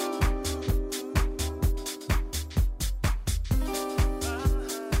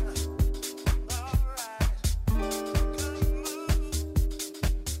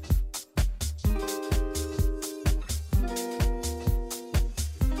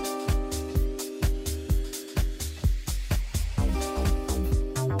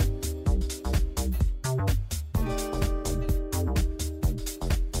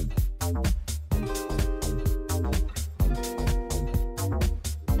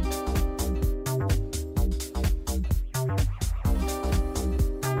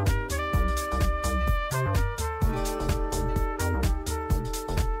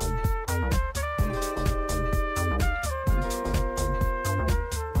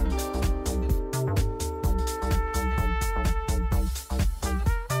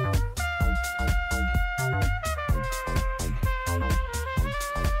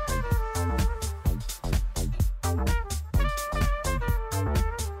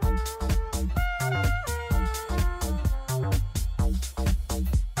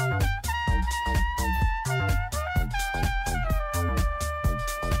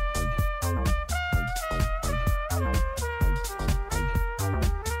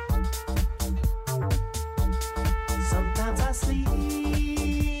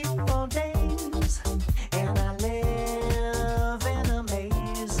sleep for days, and I live in a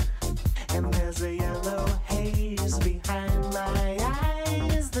maze, and there's a yellow haze behind my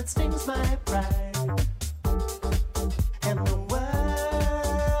eyes that stings my pride, and the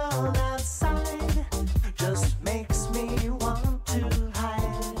world outside just makes me want to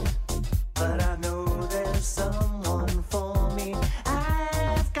hide, but I know there's someone for me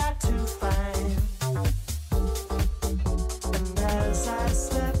I've got to find. And as I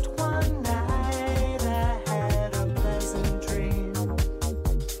slept one night, I had a pleasant dream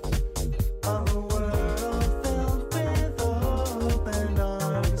of a world filled with open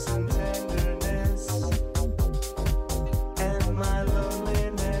arms and tenderness.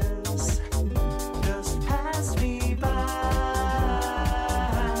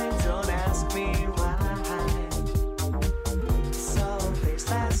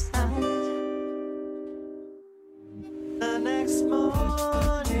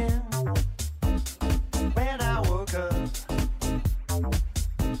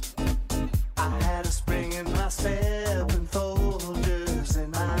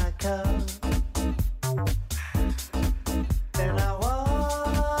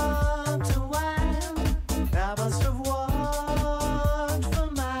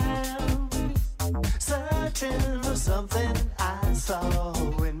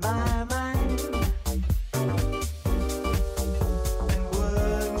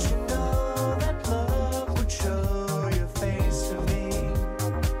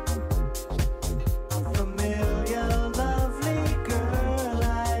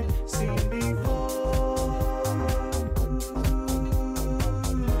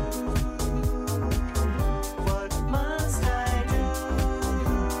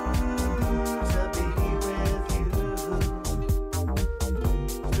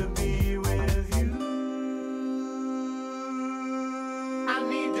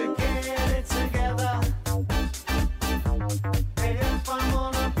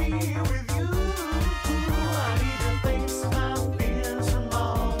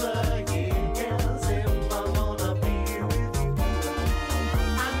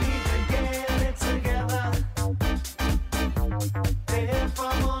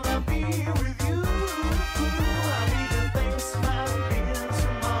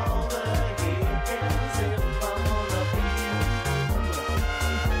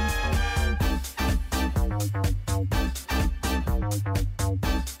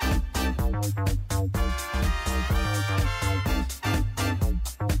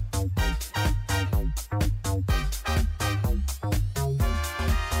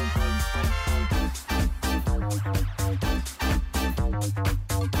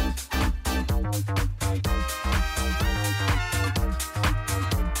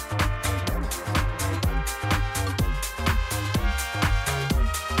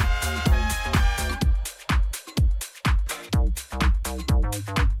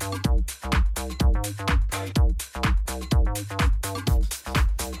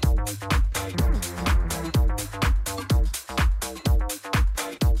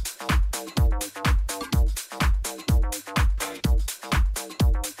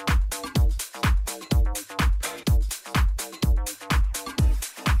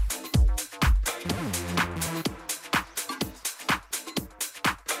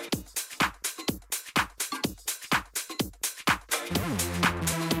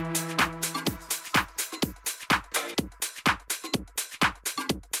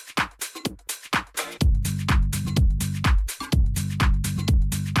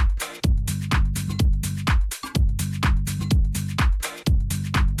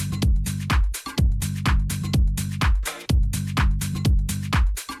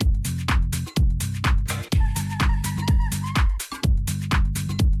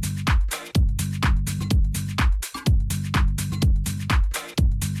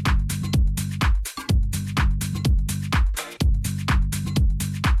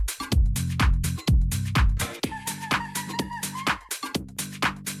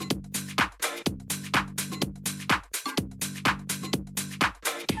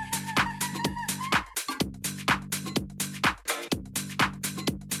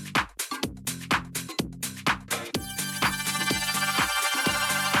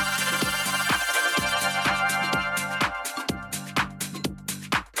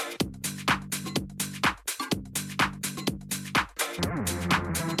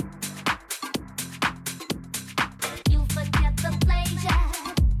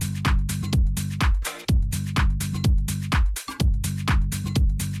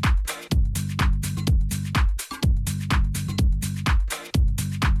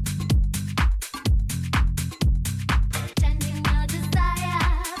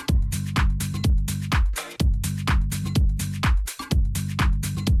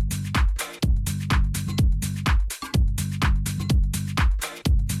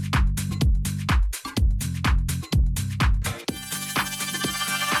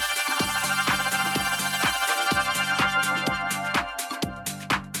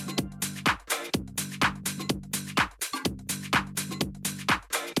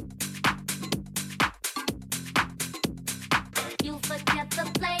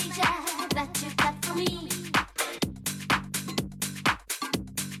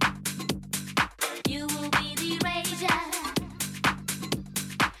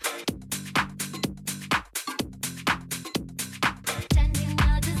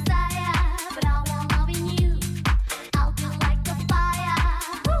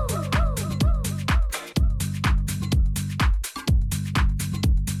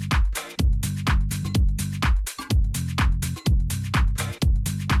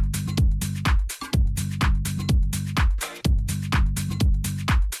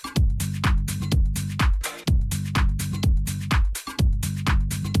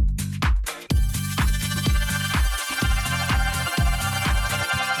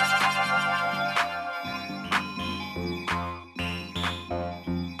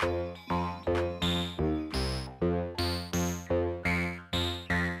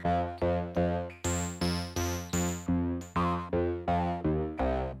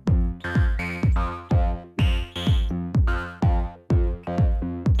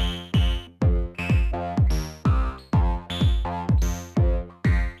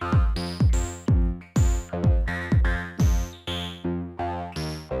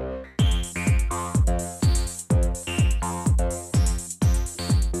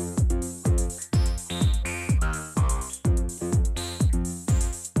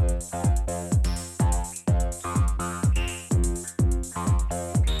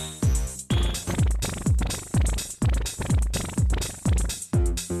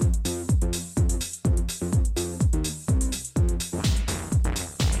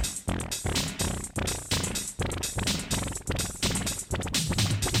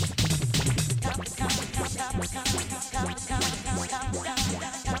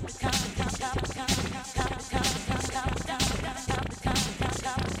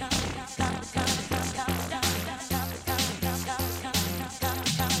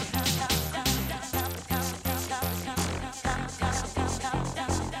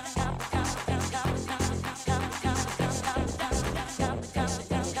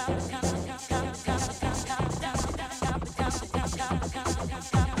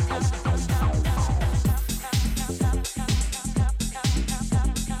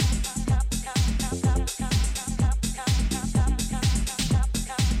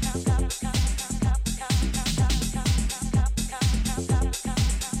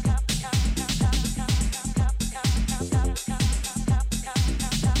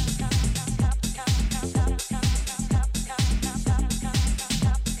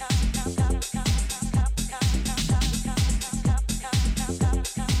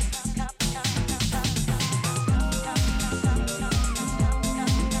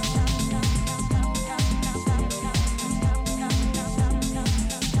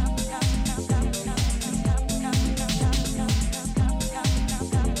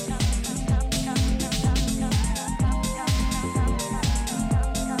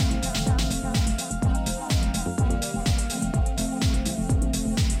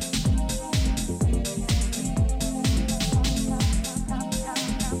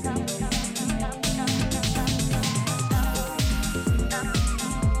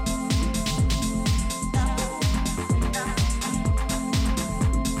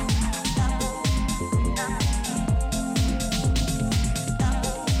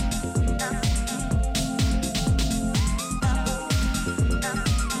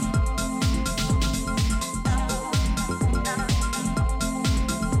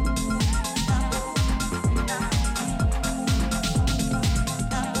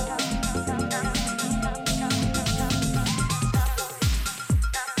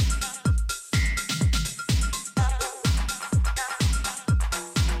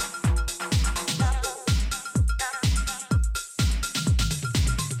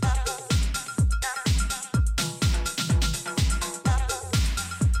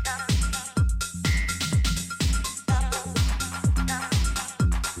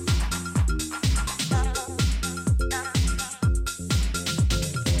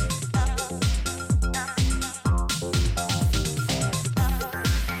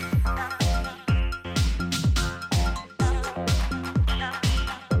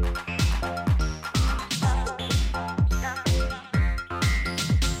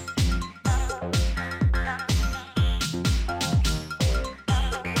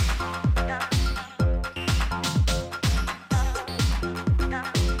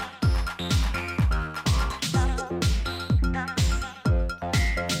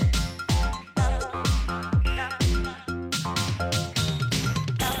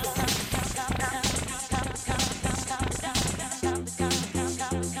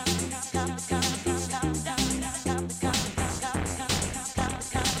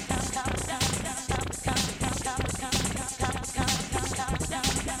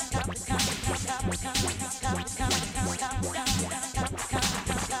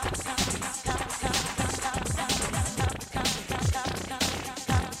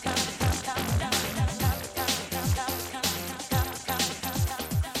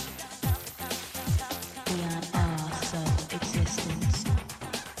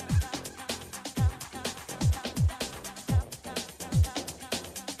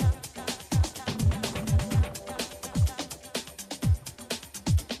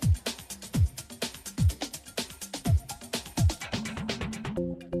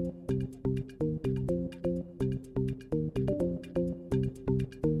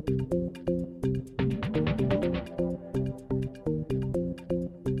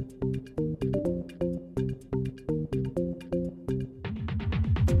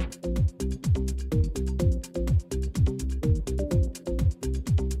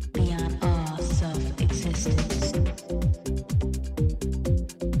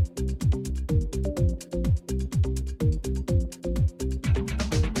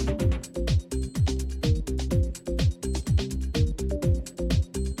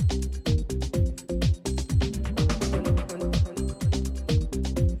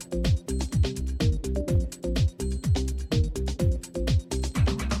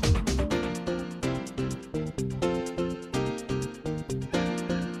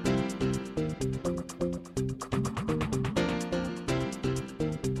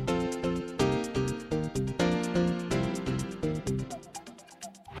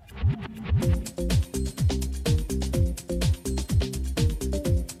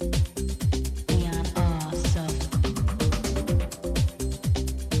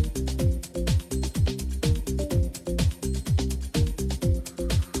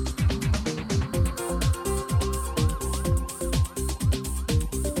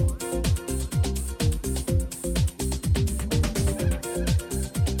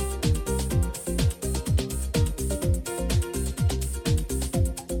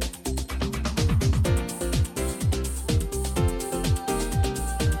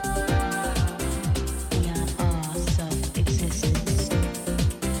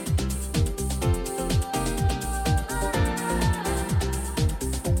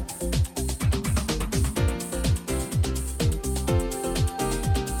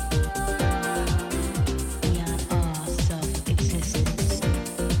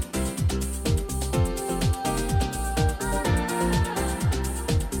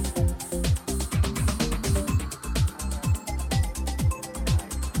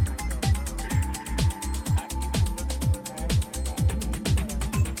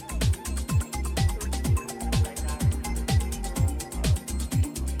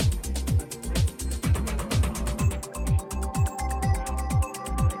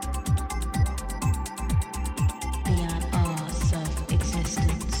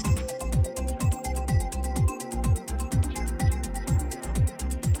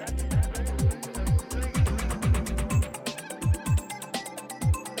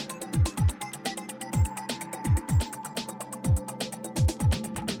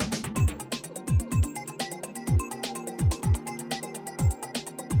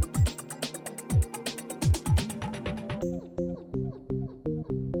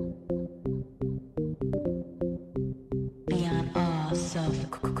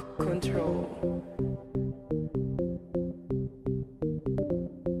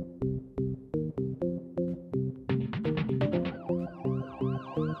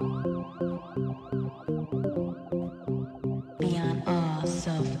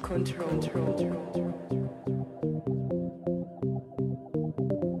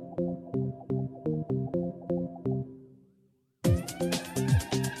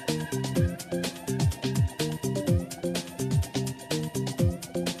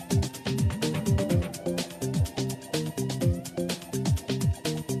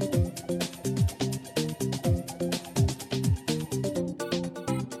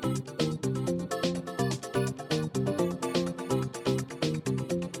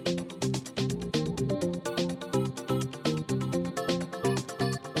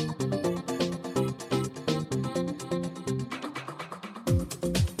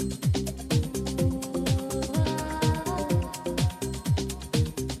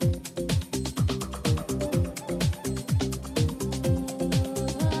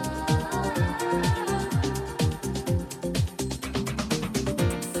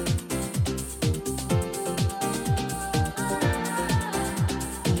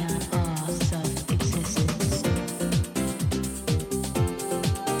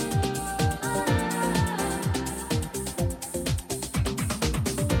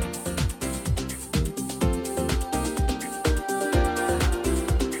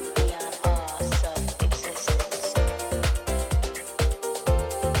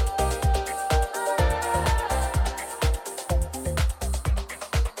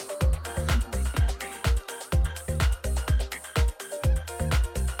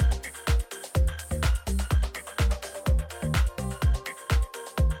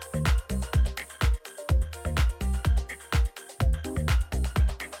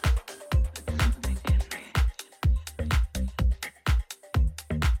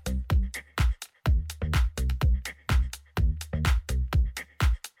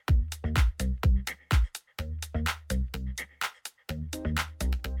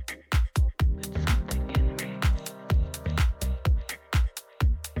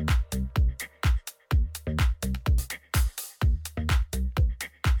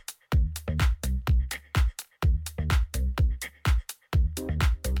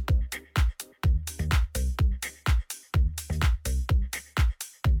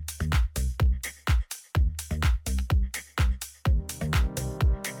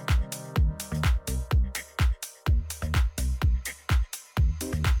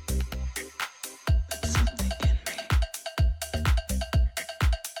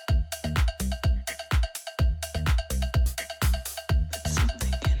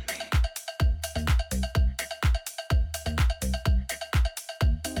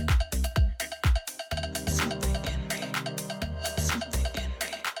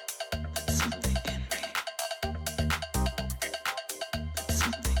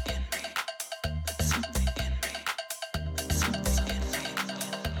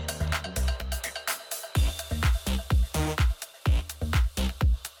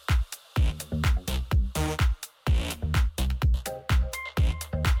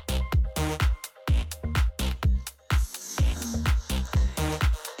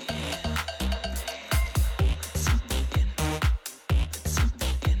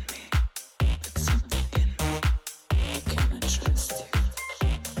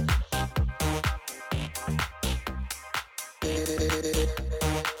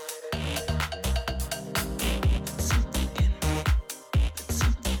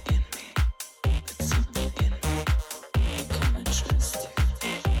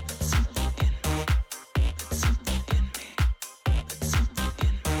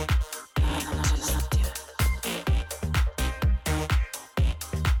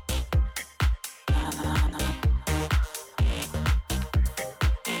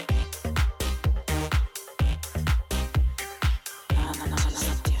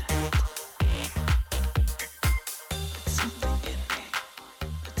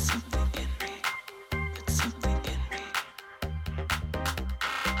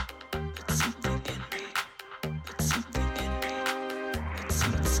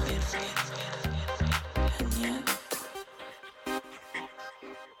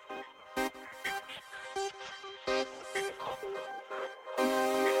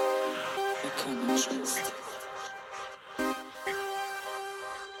 cannot trust.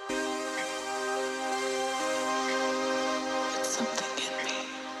 But something in me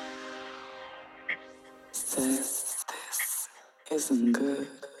says this isn't good.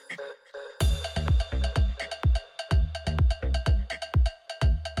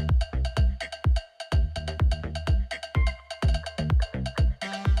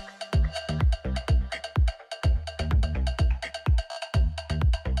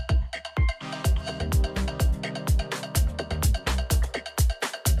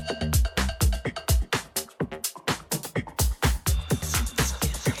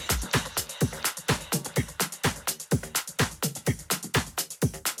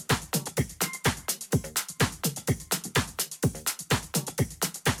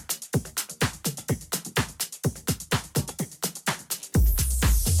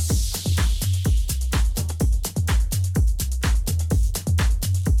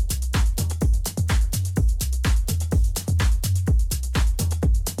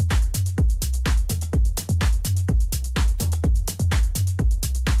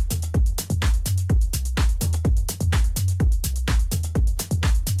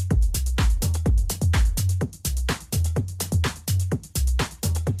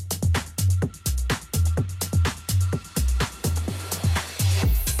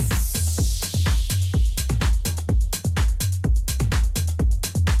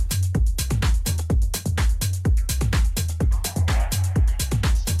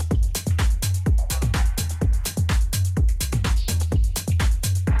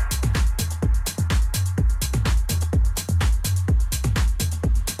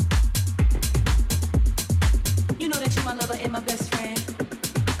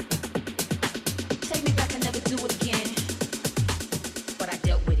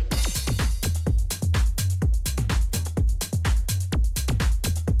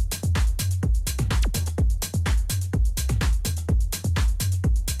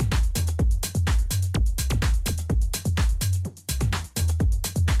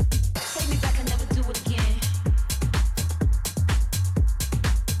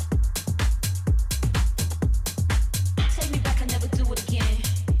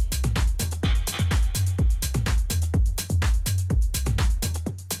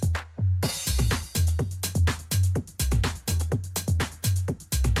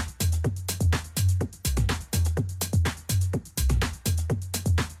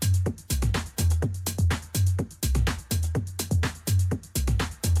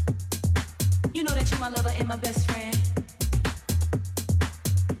 my lover and my best friend.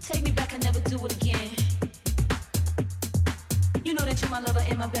 Take me back, I never do it again. You know that you're my lover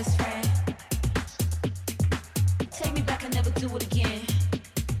and my best friend. Take me back, I never do it again.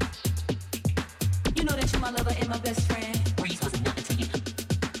 You know that you're my lover and my best friend. Breeze wasn't nothing to you.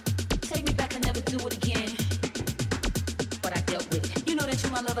 Take me back, I never do it again. But I dealt with it. You know that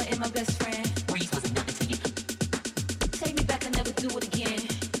you're my lover and my best friend. Breeze wasn't nothing to you. Take me back, I never do it again.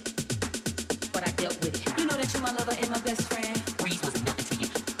 But I dealt with it. You know that you're my lover and my best friend. Breeze wasn't nothing to you.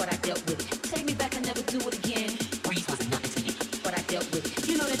 But I dealt with it. Take me back, I never do it again. Breeze wasn't nothing to you. But I dealt with it.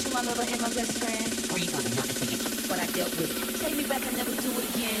 You know that you're my lover and my best friend. Breeze wasn't nothing to you. But I dealt with it. Take me back, I never do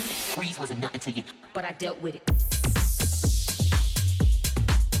it again. Breeze wasn't nothing to you. But I dealt with it.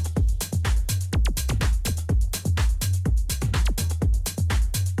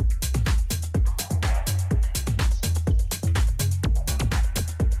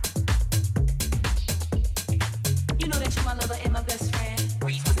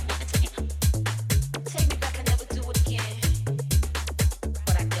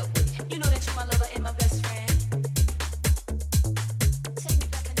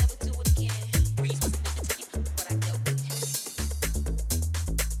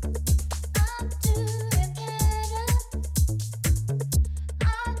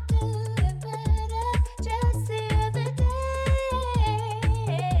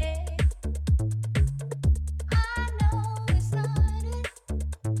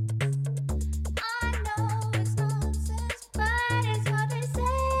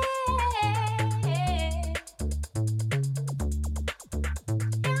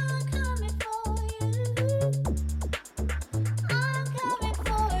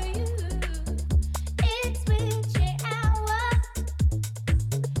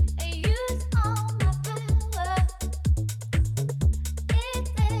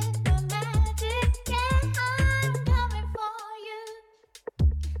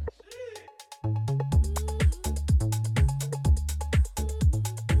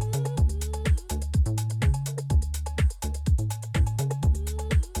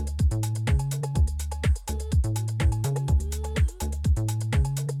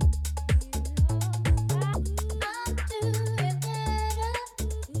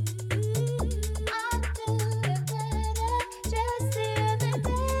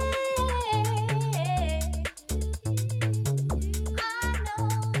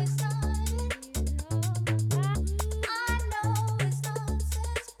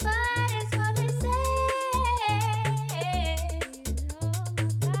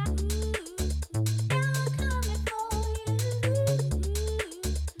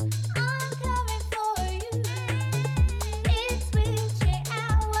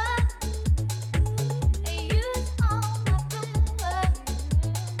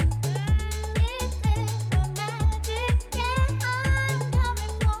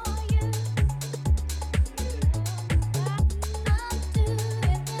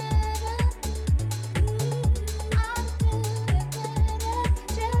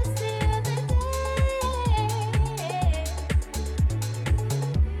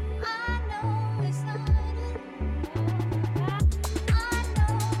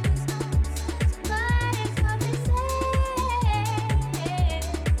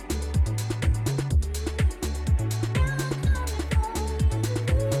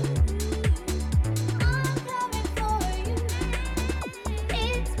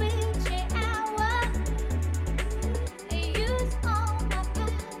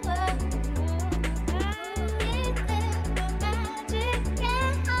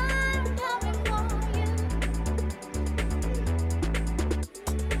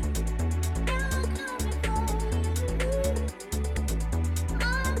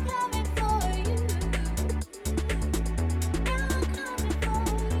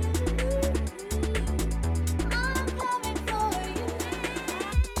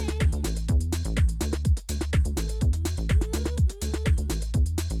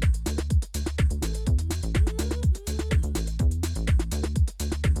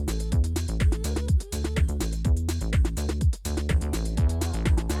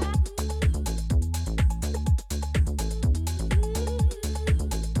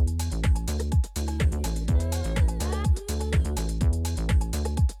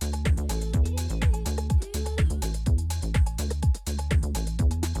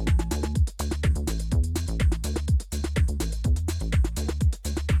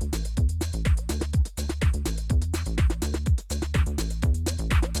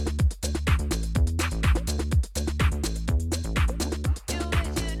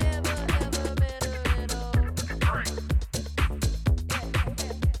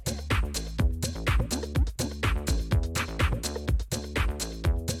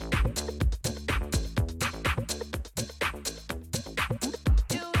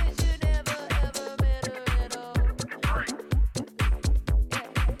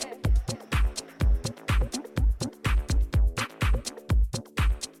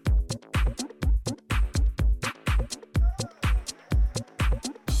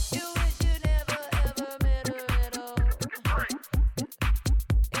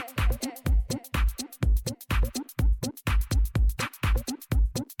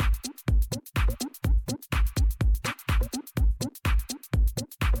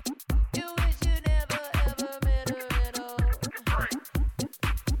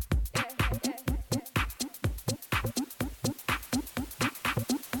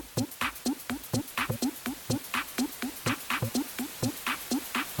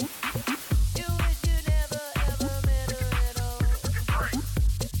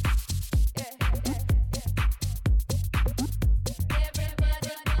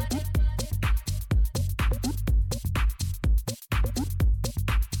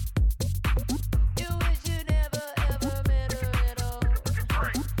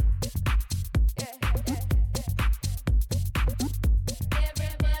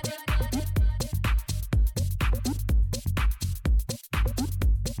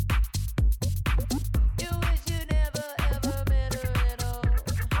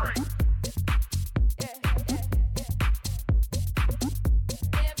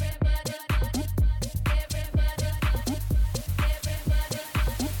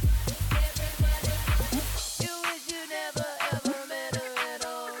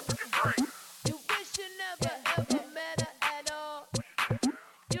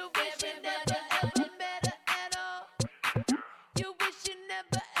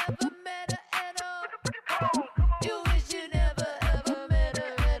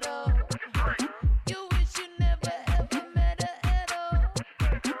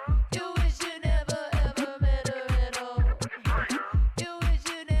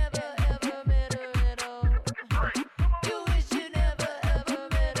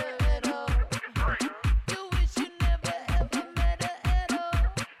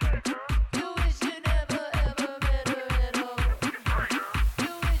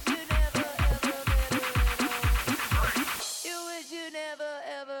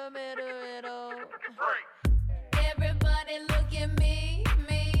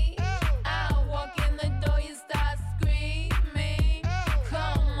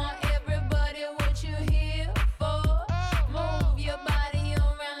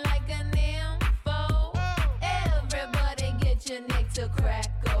 crack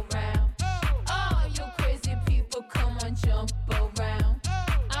around. All you crazy people, come on, jump around.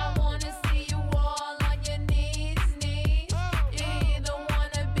 I wanna see you all on your knees, knees. You either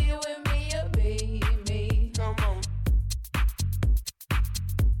wanna be with me or be me. Come on.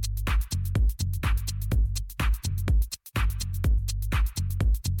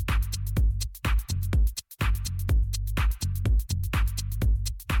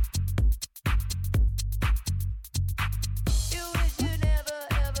 You wish you never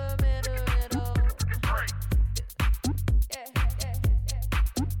ever met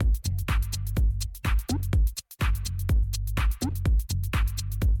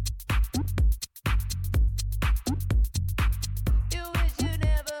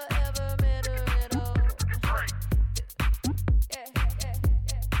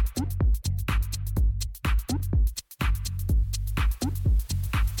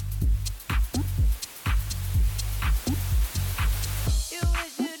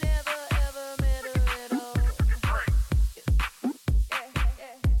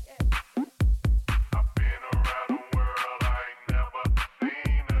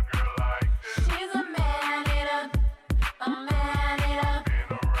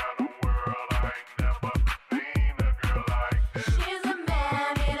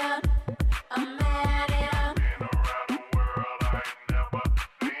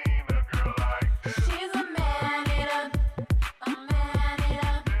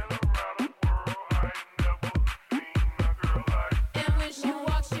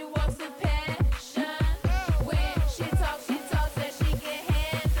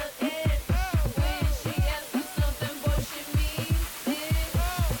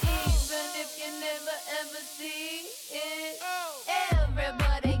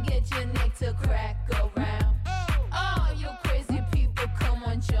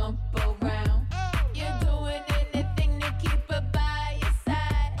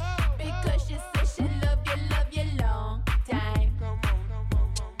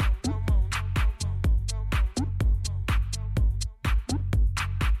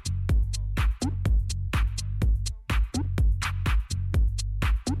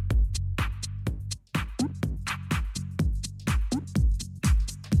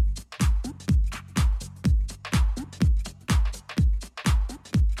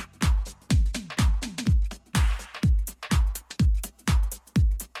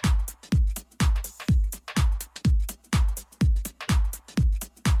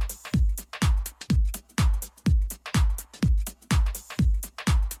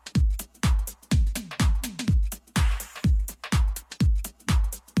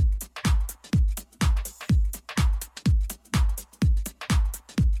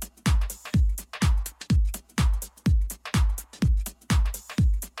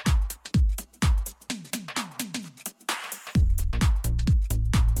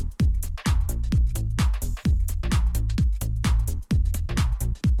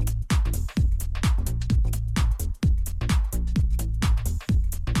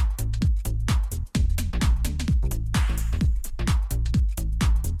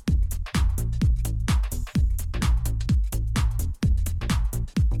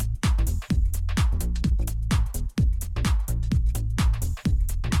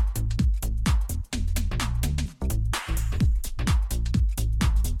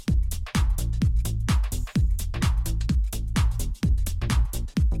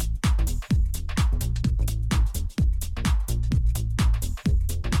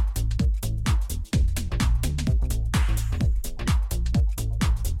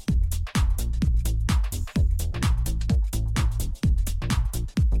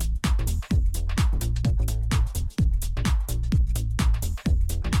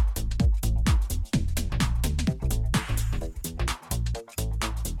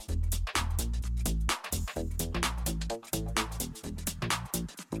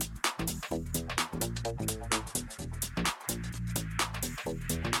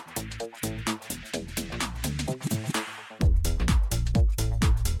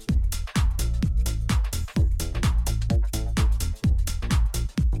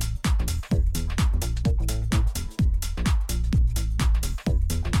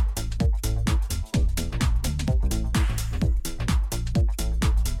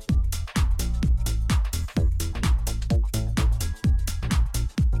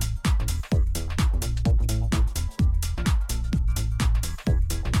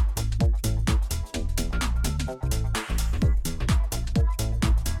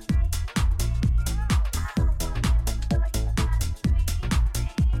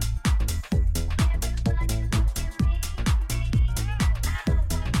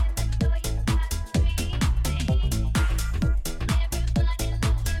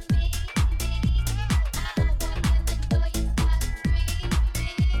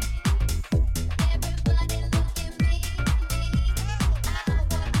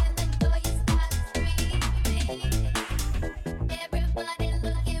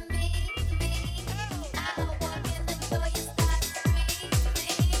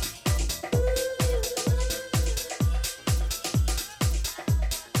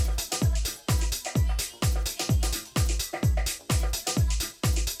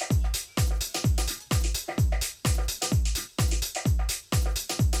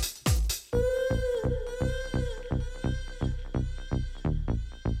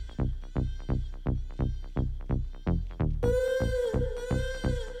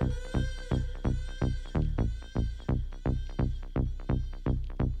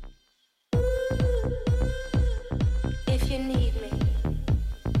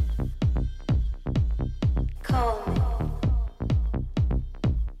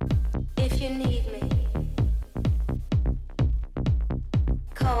If you need me,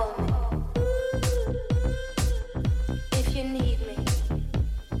 call me. If you need me,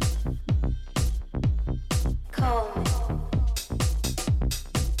 call me.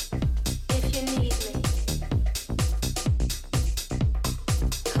 If you need me,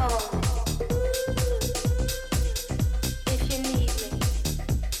 call me. If you need me,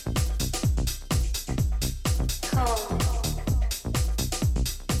 call me.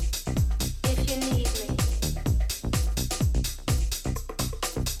 If you need me, call me. If you need me,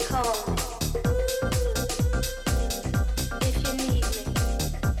 call me. If you need me,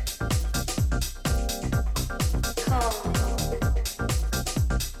 call me.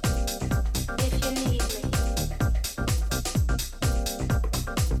 If you need me,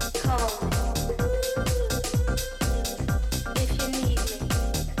 call me. If you need me,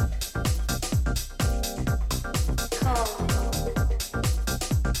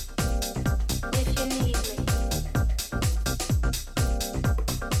 call me.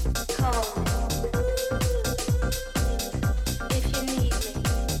 If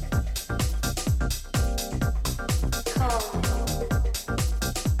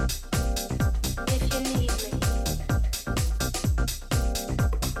you need me,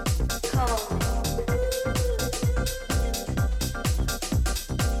 call me.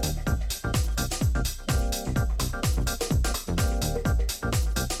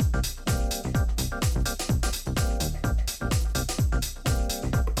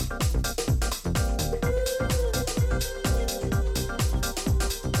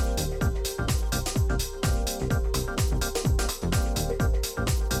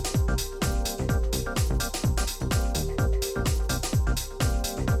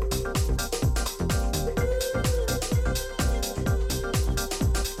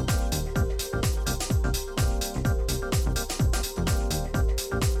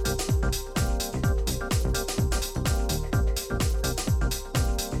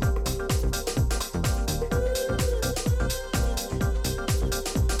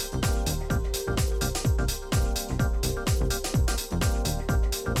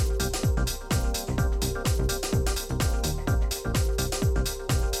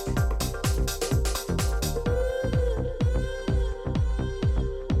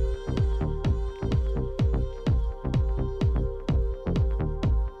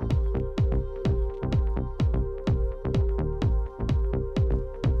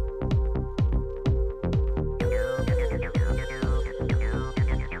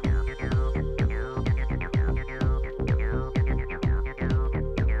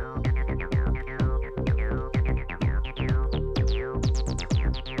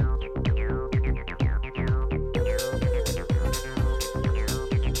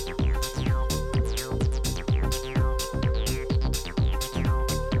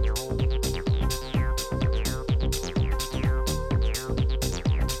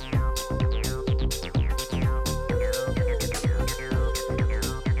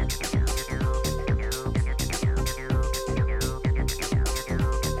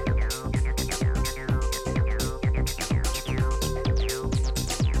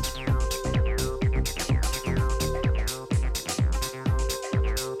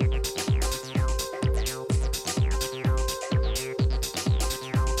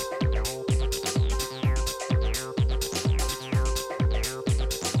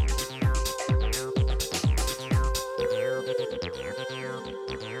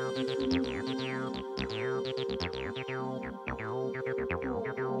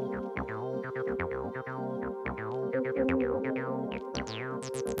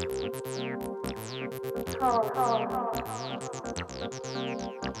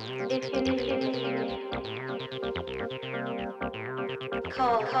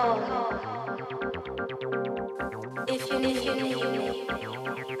 you need me, call me. If you need me,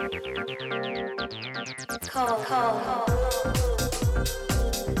 call.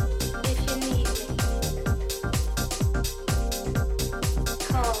 If you need me,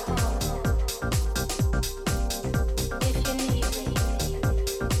 call. If you need me,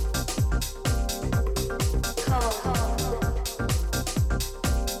 call.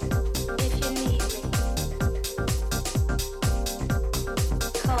 If you need me, call. If you need me,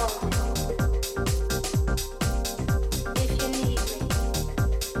 call. If you need me,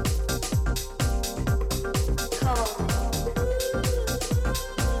 call.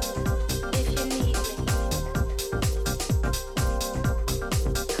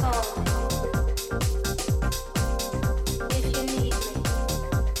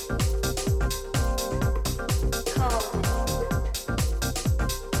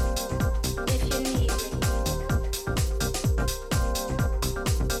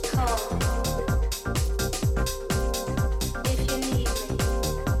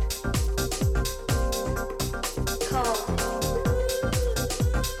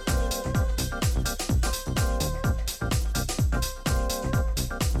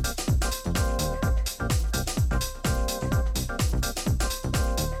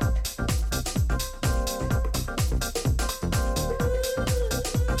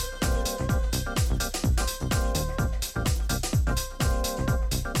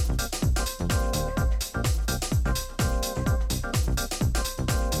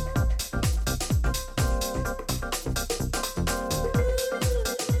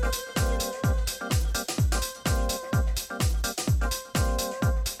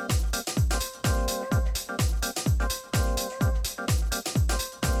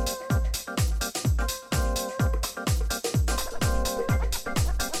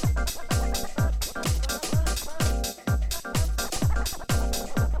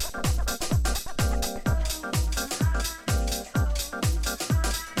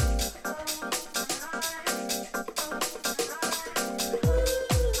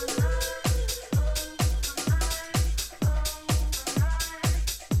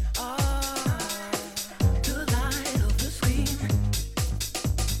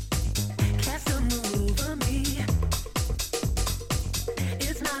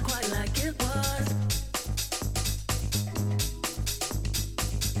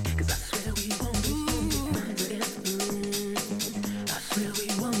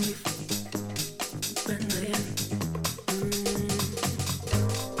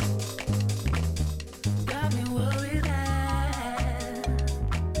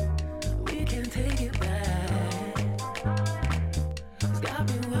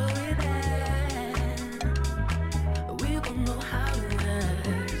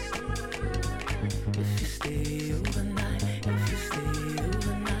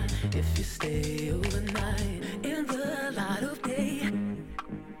 if you stay overnight in the light of day.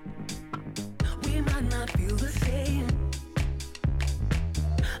 We might not feel the same.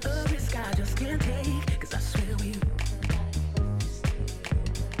 A risk I just can't take, 'cause I swear we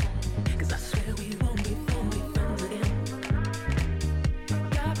won't be friends again.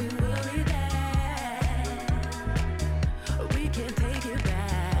 Got me worried that we can't take it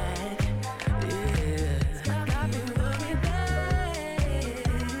back. Yeah, got me worried that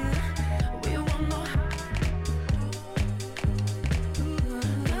we won't know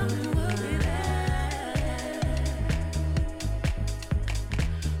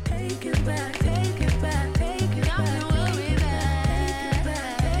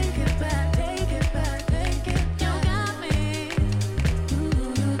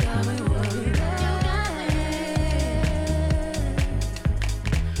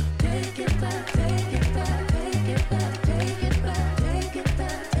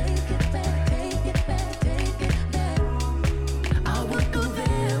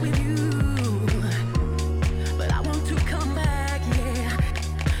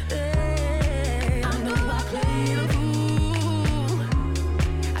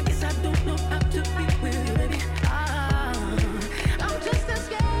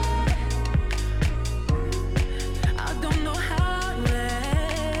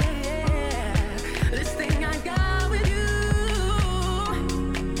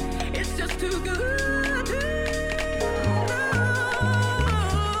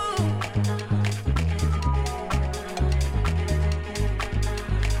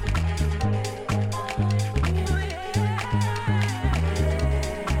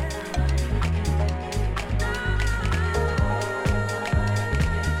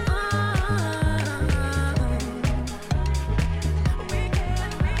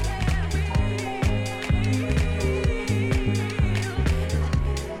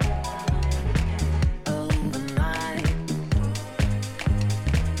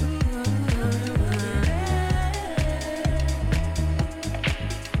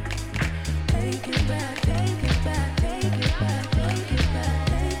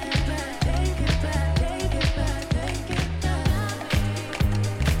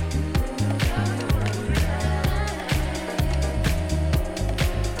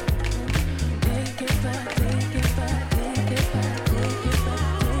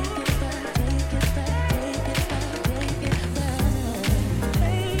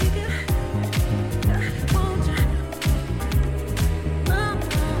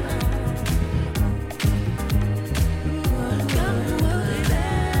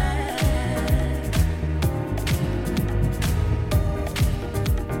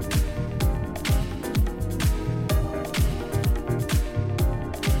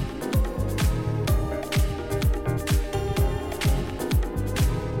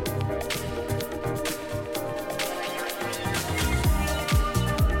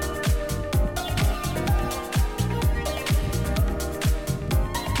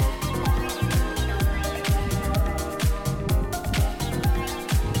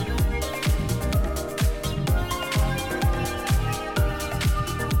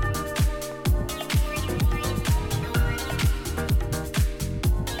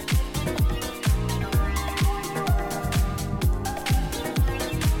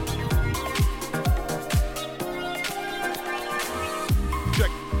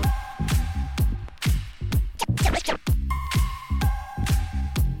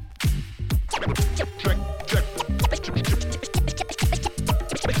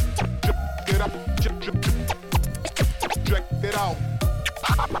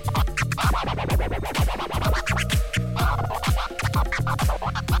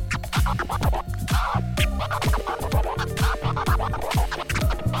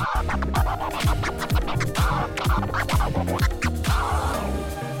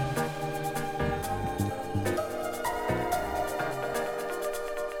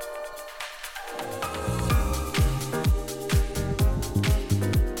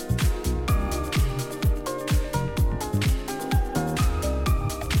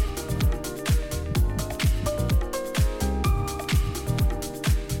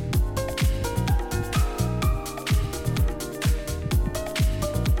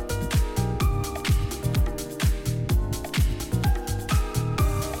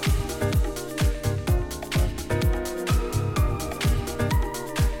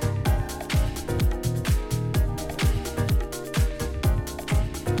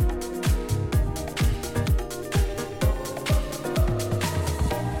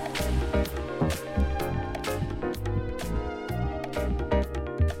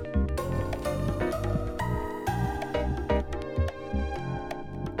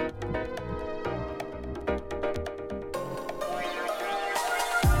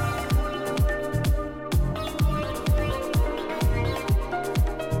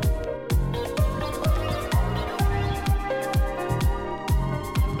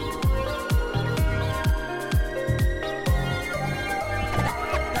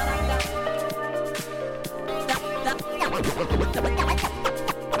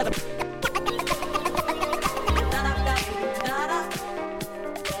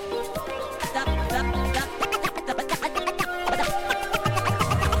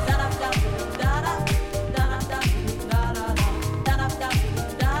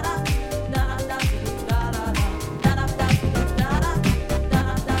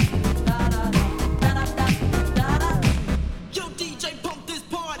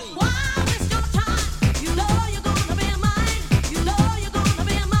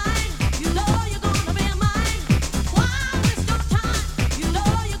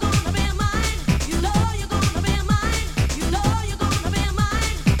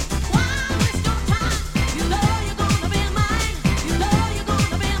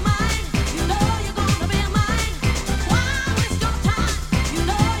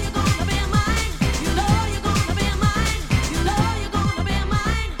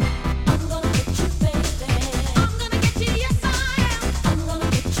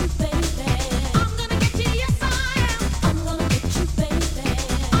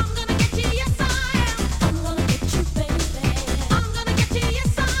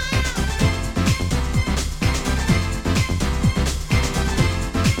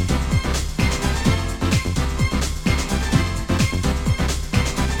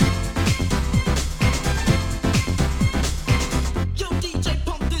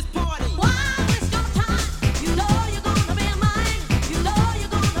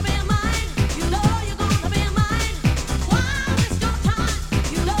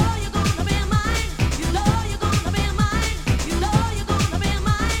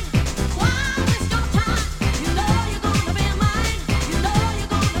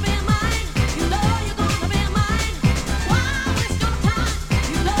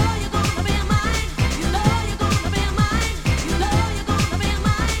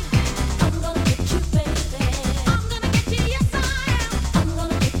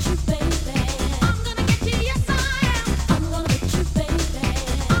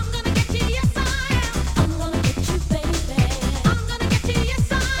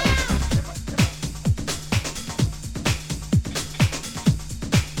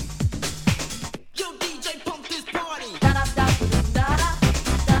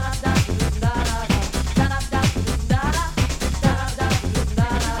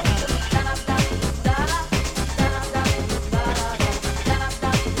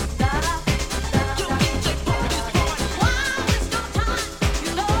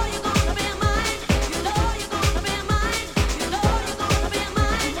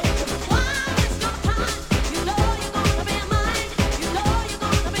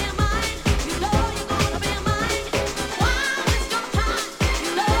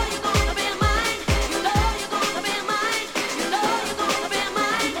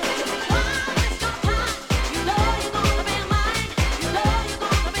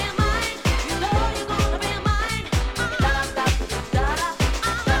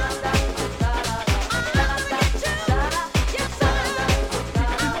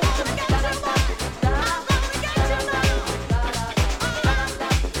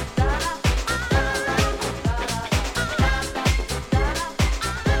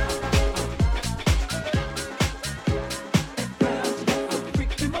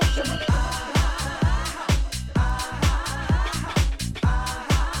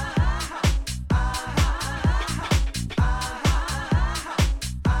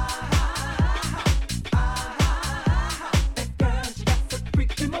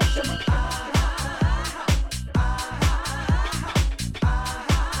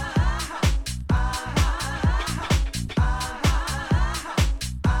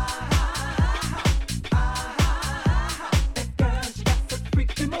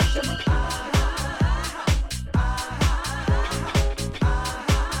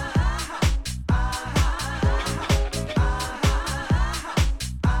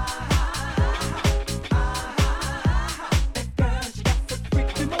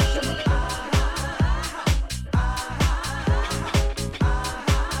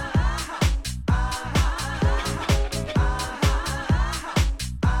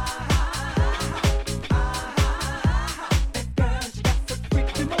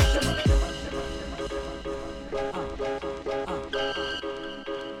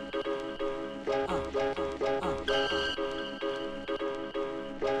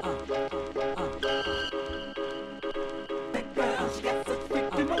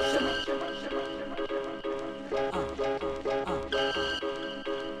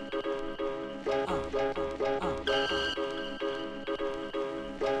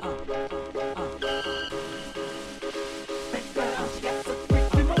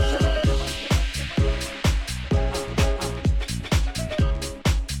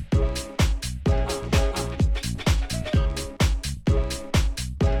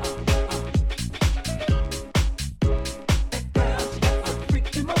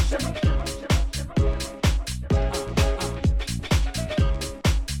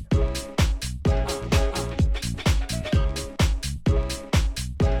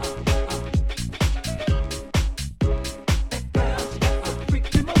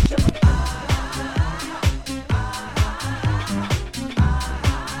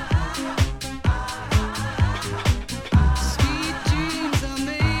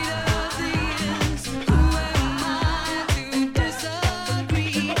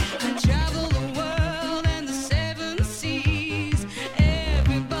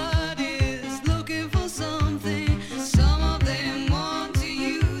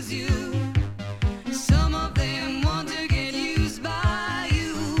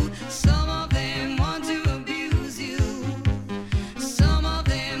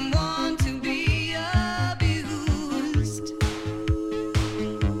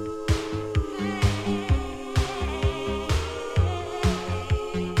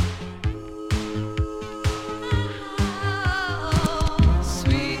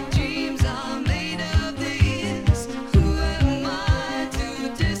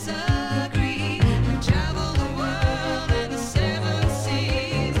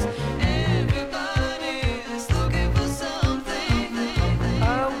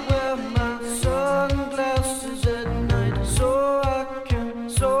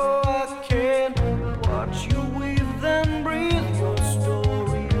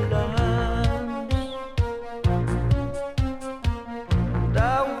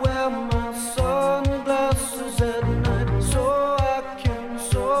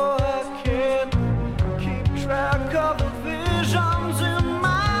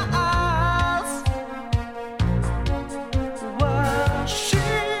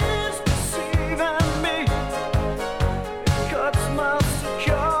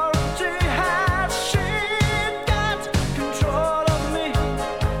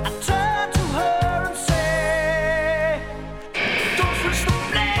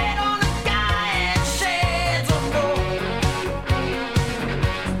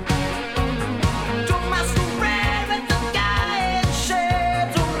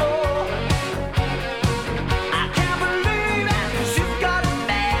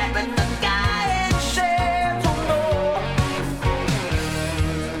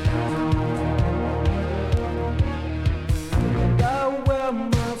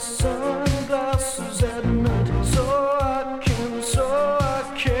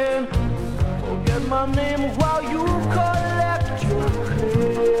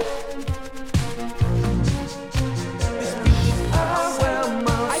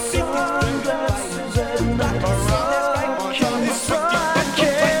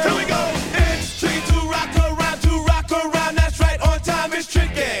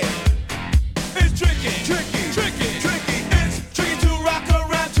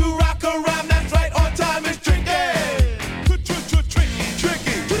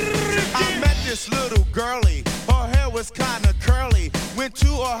went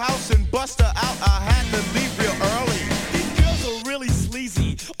to her house and bust her out. I had to leave real early. These girls are really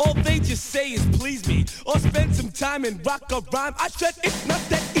sleazy. All they just say is please me, or spend some time and rock a rhyme. I said it's not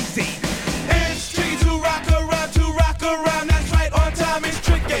that easy. It's tricky to rock around, to rock around. That's right, on time is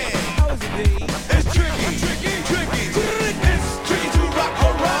tricky. How is it, D? It's tricky, tricky, tricky. It's tricky to rock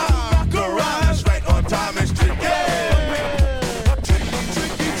around, rock around. That's right, on time is tricky. Tricky,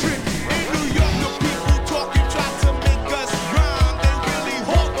 tricky, tricky. In New York, the people talking try to make us rhyme. They really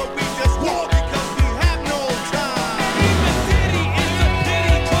hard, but we just walk because we have no time. In the city, it's a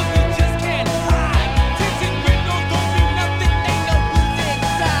pity, 'cause we just can't hide. Tinted windows don't mean nothing, ain't no who's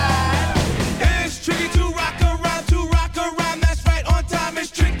inside. It's tricky to rock around. That's right, on time is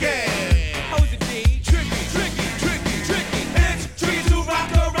tricky. How is it, D? Tricky, tricky, tricky, tricky. It's tricky to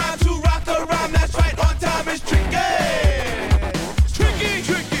rock around. That's right, on time is tricky. Tricky,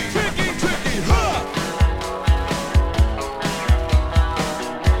 tricky, tricky, tricky, huh?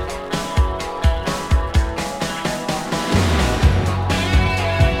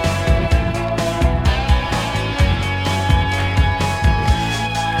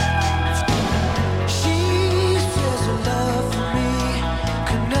 She says her love for me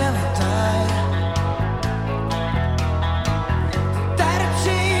could never die. That'd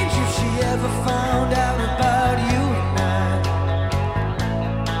change if she ever found out about you and I.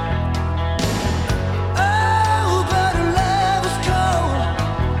 Oh, but her love is cold.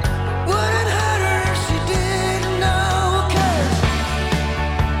 Wouldn't hurt her if she didn't know. 'Cause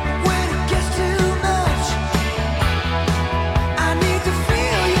when it gets too much, I need to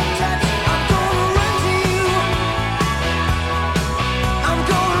feel your touch. I'm gonna run to you. I'm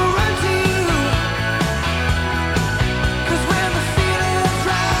gonna run to you. 'Cause when the feeling's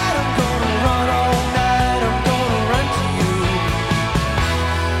right, I'm gonna run all night. I'm gonna run to you.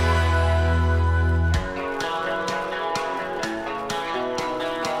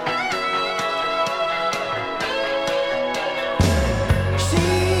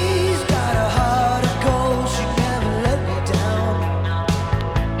 She's got a heart of gold. She never let me down.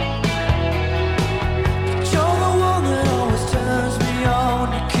 You're the one that always turns me on.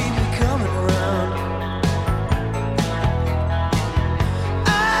 You keep me coming around. I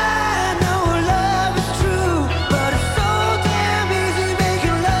know her love is true, but it's so damn easy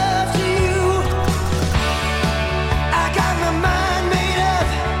making love to you. I got my mind made up.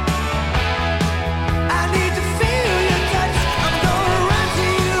 I need to feel your touch. I'm gonna run to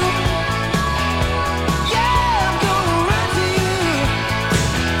you. Yeah, I'm gonna run to you.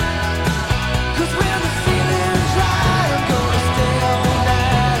 'Cause when the feeling's right, I'm gonna stay all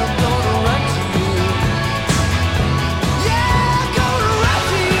night. I'm gonna run to you. Yeah, I'm gonna run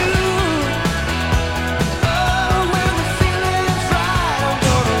to you. Oh, when the feeling's right, I'm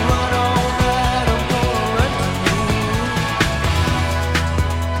gonna run all night. I'm gonna run to you.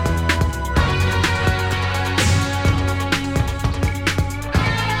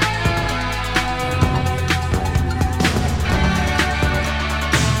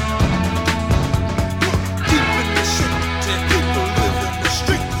 Keeping the shit to people live in the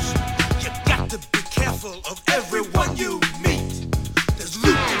streets. You got to be careful of everyone you meet. There's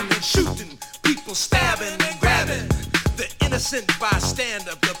looting and shooting, people stabbing and grabbing. The innocent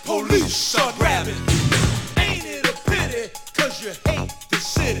bystander, the police are grabbing. Ain't it a pity, 'cause you hate the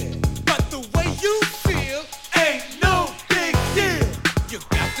city. But the way you feel ain't no big deal. You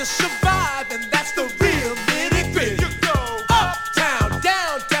got to survive, and that's the real nitty-gritty. You go uptown,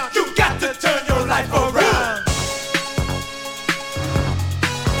 downtown, you got to turn your life around.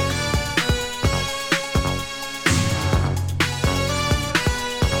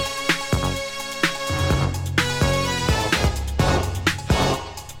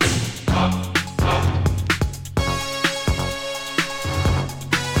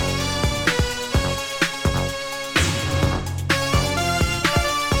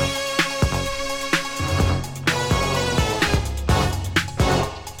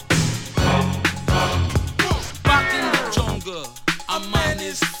 Back in the jungle, our mind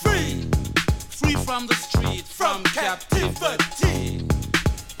is free. Free from the street, from captivity.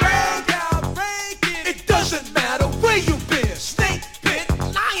 Break out, break it. It doesn't matter where you've been. Snake pit,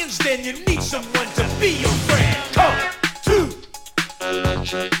 lions, then you need someone to be your friend. Come to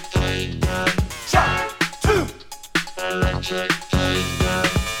Electric Kingdom. Try to Electric Kingdom.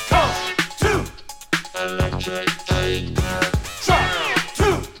 Come to Electric Kingdom. Try to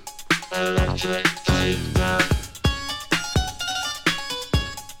Electric Kingdom.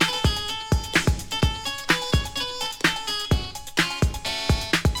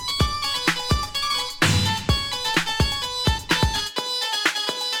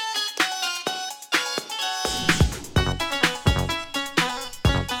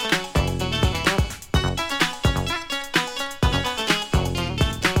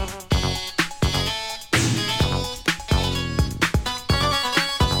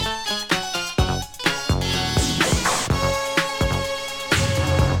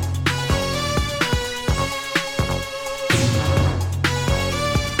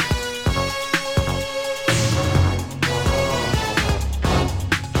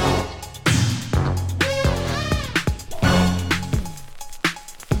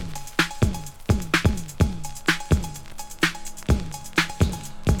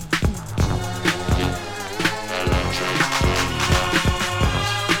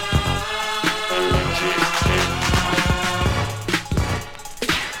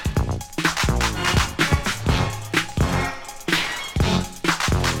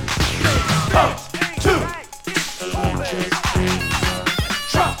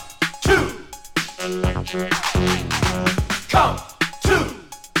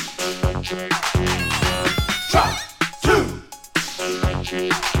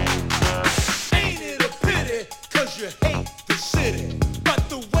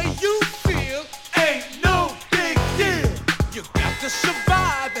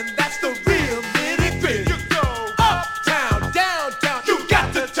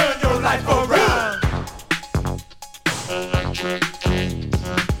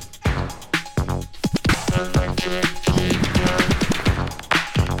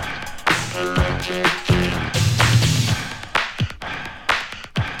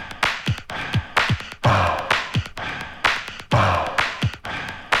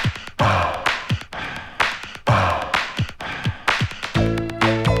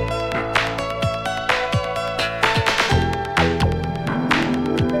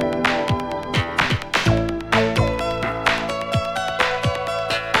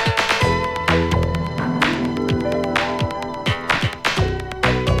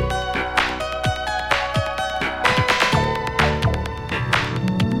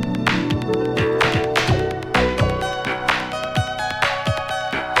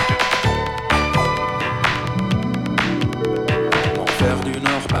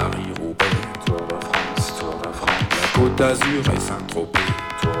 Côte d'Azur et Saint-Tropez,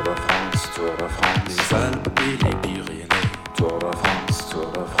 Tour de France, Tour de France, les Alpes et les Pyrénées, Tour de France,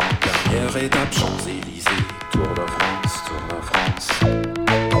 Tour de France, dernière étape Champs-Élysées, Tour de France, Tour de France.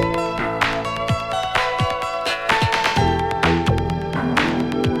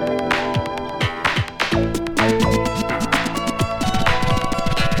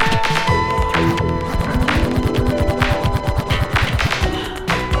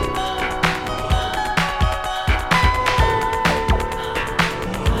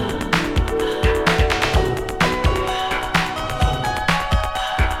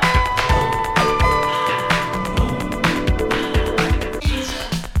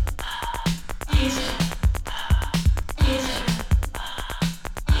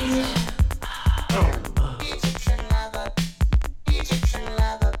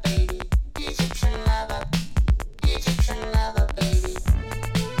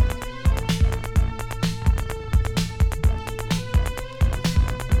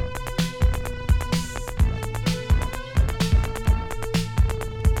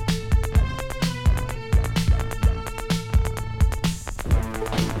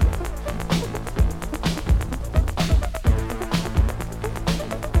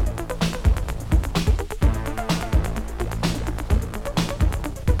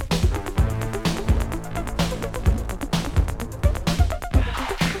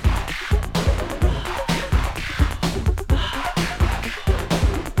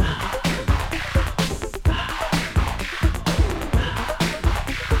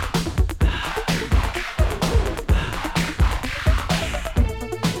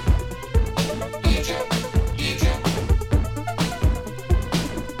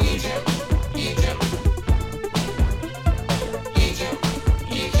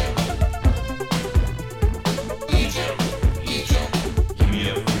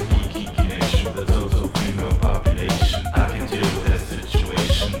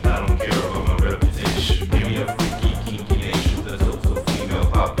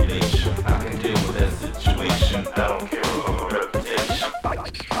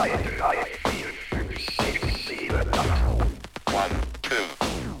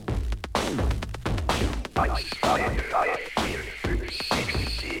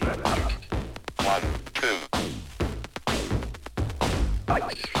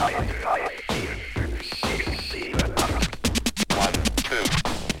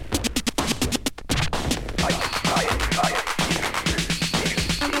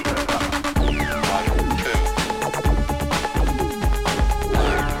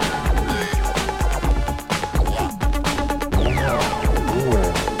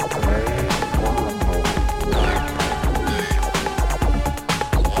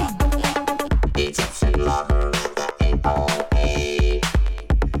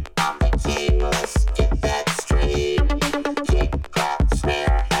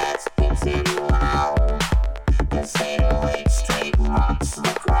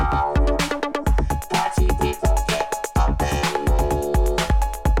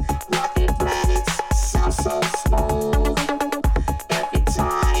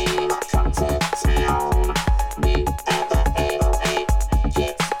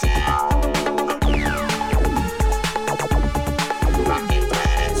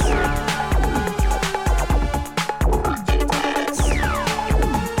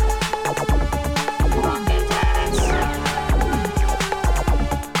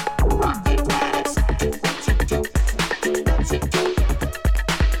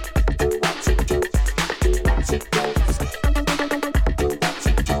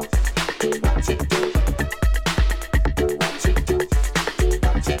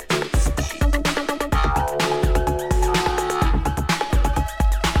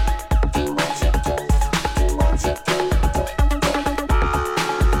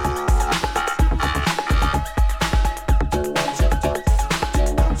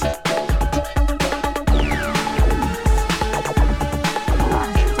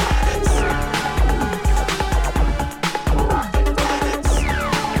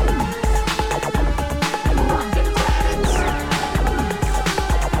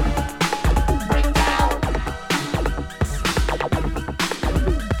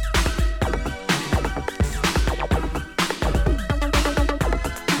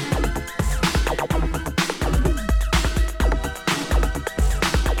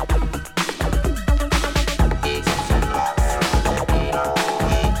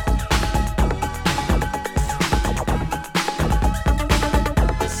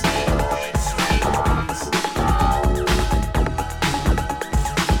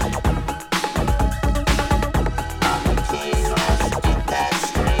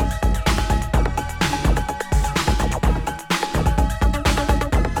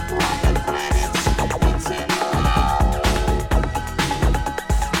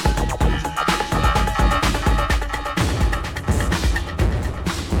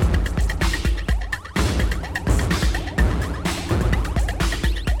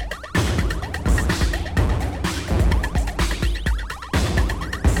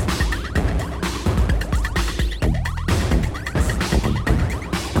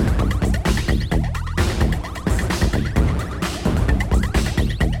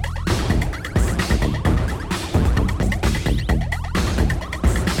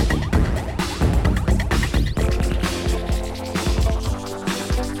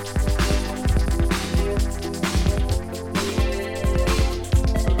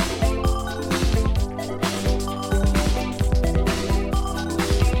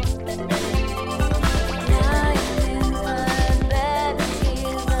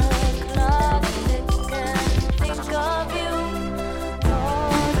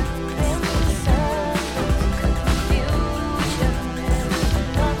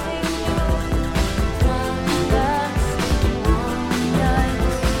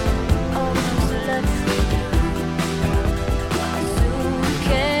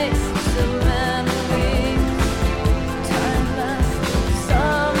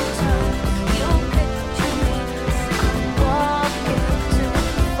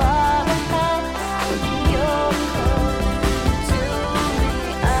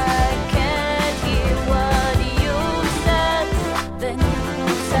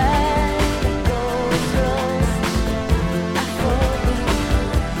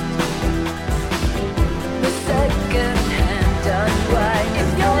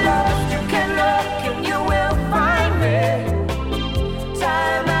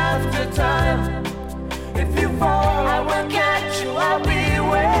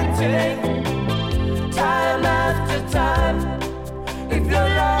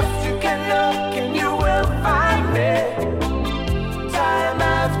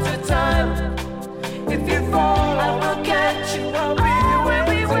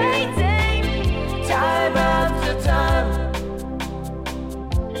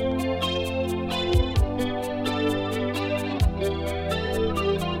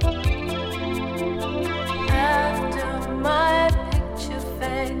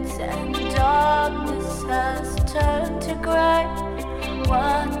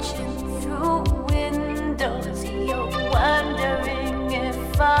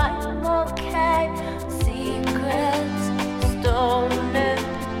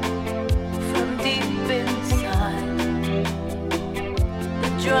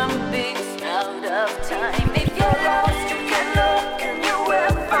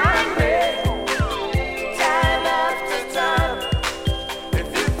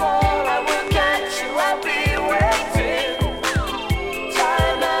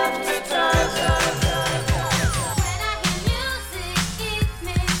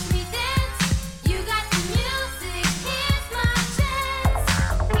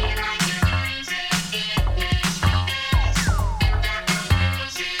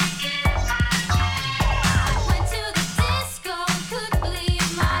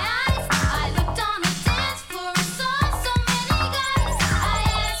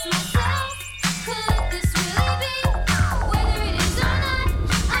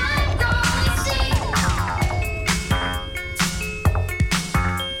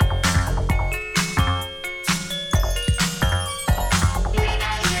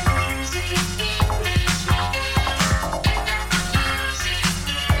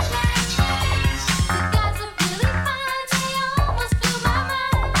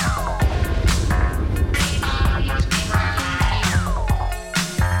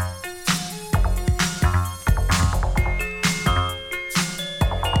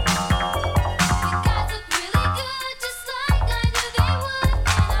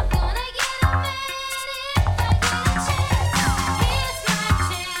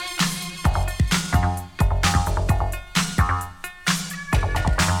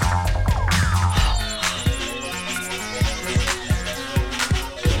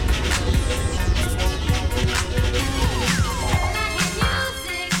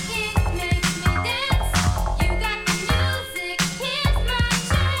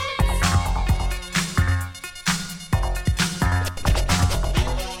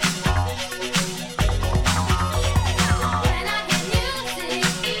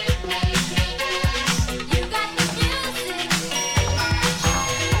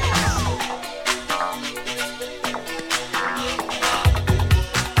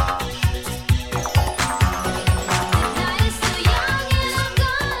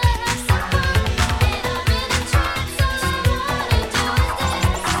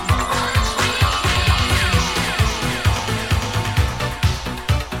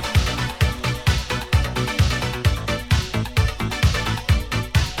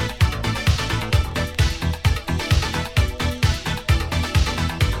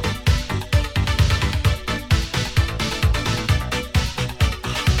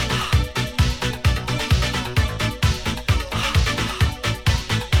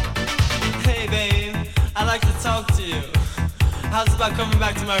 How's about coming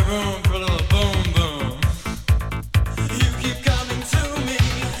back to my room for a little boom boom? You keep coming to me.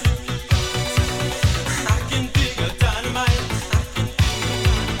 I can feel your dynamite.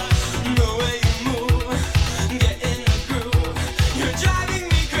 The way you move, get in the groove. You're driving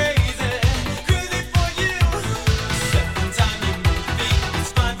me crazy, crazy for you. Second time you move feet,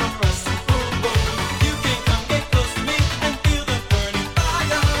 it's fine for us to boom boom. You can come get close to me and feel the burning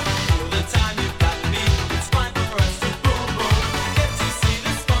fire. All the time you got me, it's fine for us to boom boom. Get to see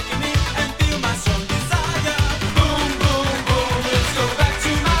the spark in me and feel my strong desire. Boom boom boom, let's go back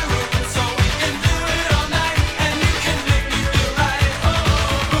to my room so we can do it all night and you can make me feel right. Oh,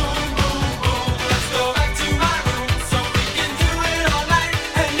 boom boom boom, let's go back to my room so we can do it all night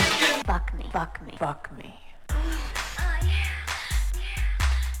and you can Fuck me, fuck me, fuck me.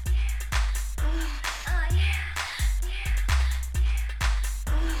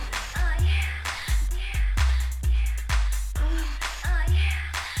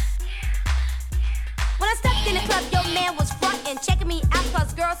 When I stepped in the club, your man was frontin', checking me out,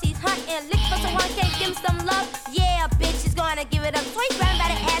 cause girls he's hunting. Lick for someone, can't give him some love. Yeah, bitch, he's gonna give it up. So he grabbed by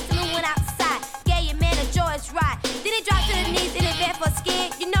the ass and we went outside. Gave your man a joyous ride. Then he dropped to the knees in the bed for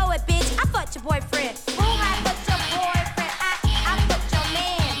skin. You know it, bitch, I fucked your boyfriend. Boom, I fucked your boyfriend. I fucked your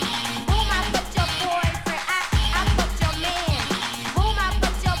man. Boom, I fucked your boyfriend. I fucked your man. Boom, I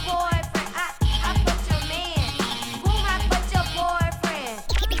fucked your boyfriend.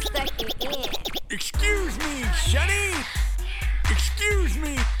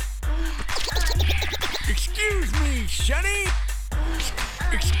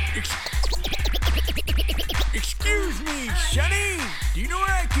 Excuse me, Shani. Do you know where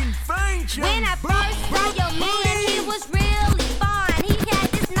I can find some? When I first saw your man, he was really fine. He had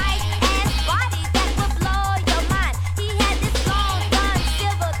this nice ass body that would blow your mind. He had this long gun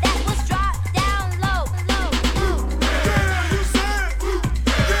silver that was dropped down low, low, low. Yeah, you said.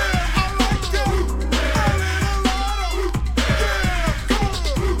 Yeah, I like that. A little louder. Yeah, come on,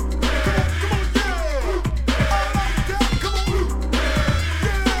 yeah. I like that. Come on.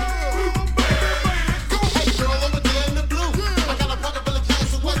 Yeah.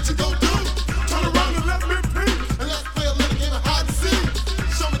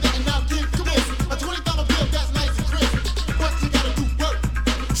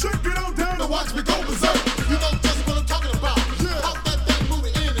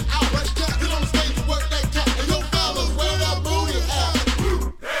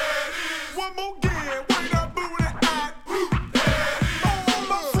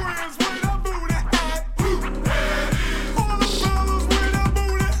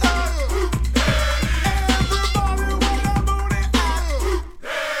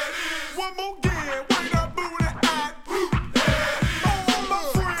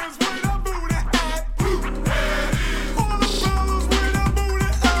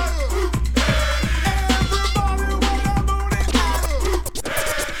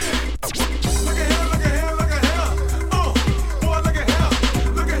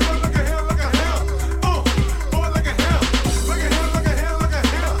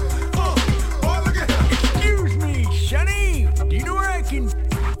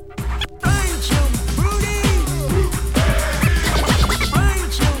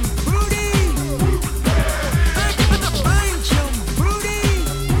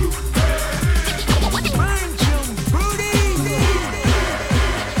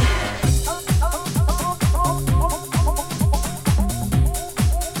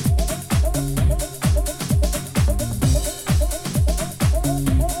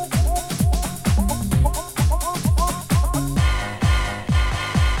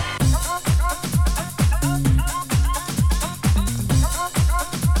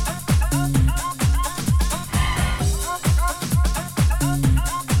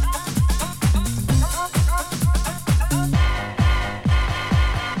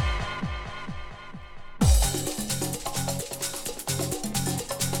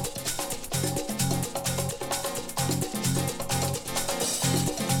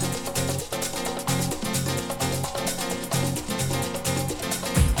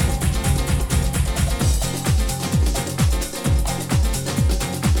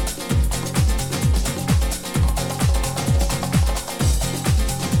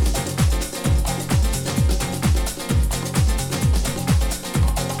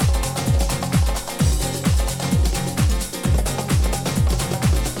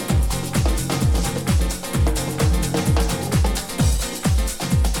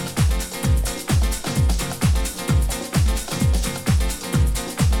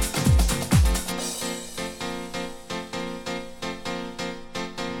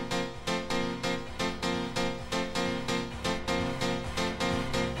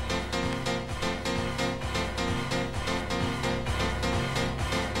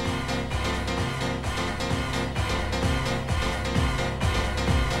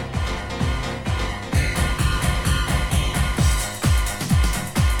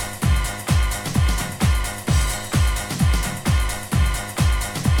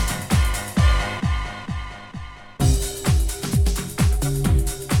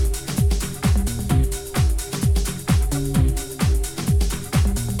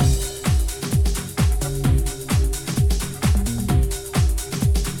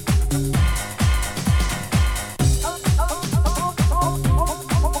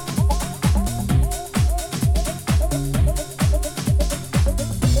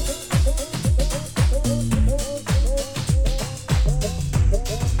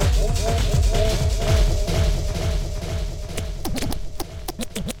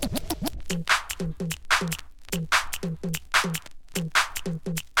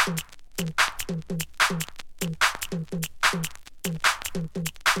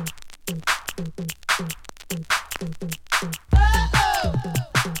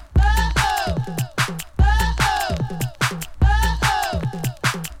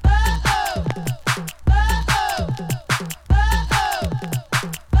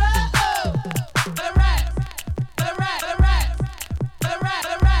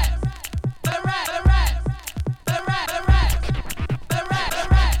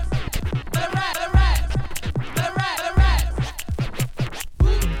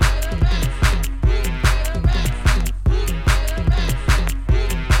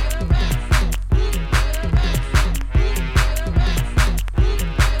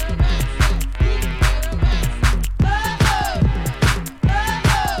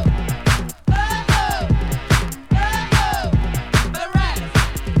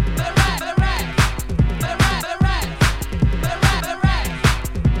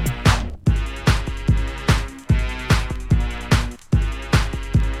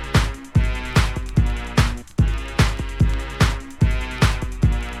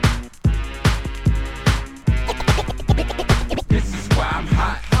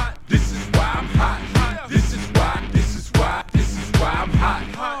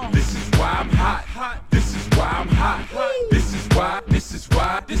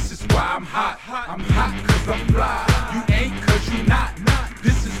 why I'm hot. I'm hot cause I'm fly. You ain't cause you not.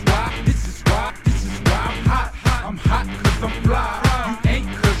 This is why I'm hot. I'm hot cause I'm fly. You ain't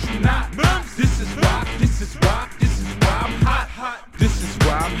cause you not. This is why I'm hot. This is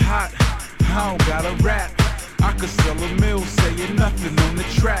why I'm hot. I don't gotta rap. I could sell a mill saying nothing on the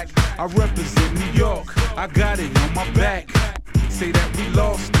track. I represent New York. I got it on my back. Say that we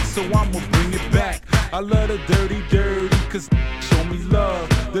lost it, so I'ma bring it back. I love the dirty, cause show me love.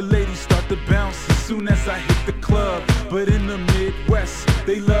 The ladies start to bounce as soon as I hit the club. But in the Midwest,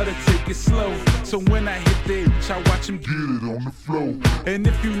 they love to take it slow. So when I hit the H, I watch them get it on the floor. And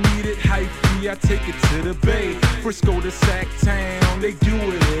if you need it hyphy, I take it to the Bay. Frisco to Sac Town, they do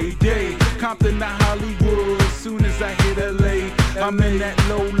it every day. Compton to Hollywood, as soon as I hit LA. I'm in that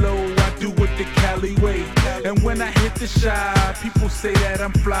low, I do it the Cali way. And when I hit the Shy, people say that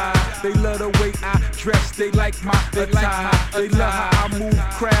I'm fly. They love the way I dress, they like my attire. They love how I move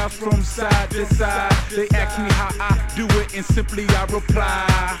crowds from side to side. They ask me how I do it, and simply I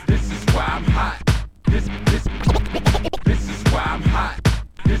reply, this is why I'm hot. This is why I'm hot. This is why I'm hot.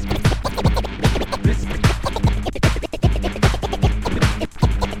 This is why I'm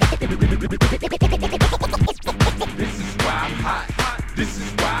hot. This is why I'm hot. This is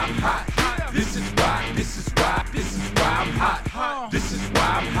why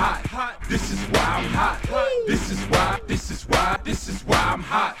I'm hot. This is why I'm hot. This is why I'm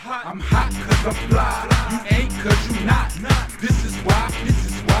hot. I'm hot cause I'm fly. You ain't cause you not. This is why I'm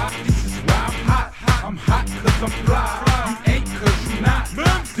hot. I'm hot cause I'm fly. You ain't cause you not.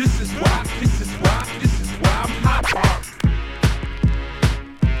 This is why I'm hot.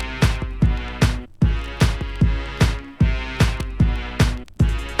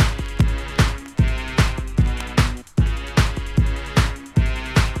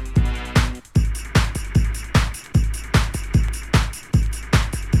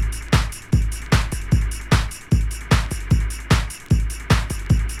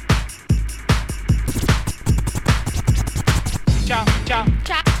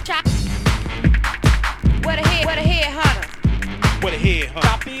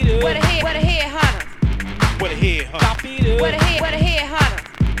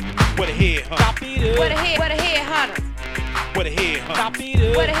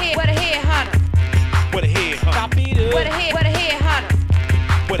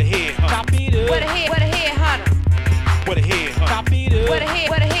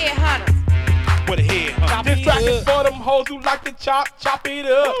 Chop it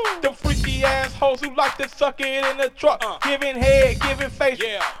up. Them freaky ass hoes who like to suck it in the truck. Giving head, giving face,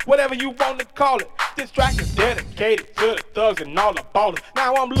 whatever you want to call it. This track is dedicated to the thugs and all the ballers.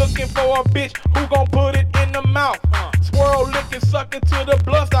 Now I'm looking for a bitch who gon' put it in the mouth. Swirl, licking, sucking till the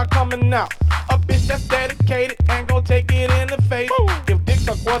blood start coming out. A bitch that's dedicated and gon' take it in the face. If dick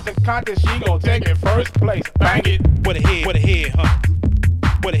suck wasn't conscious, she gon' take it first place. Bang it. What a head, huh?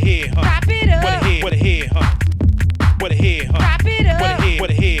 What a head, huh? Pop it up. What a head, huh? What a head, huh? Pop it up. What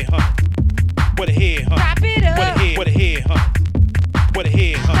a head, huh? What a head, huh? Pop it up. What a head, huh? What a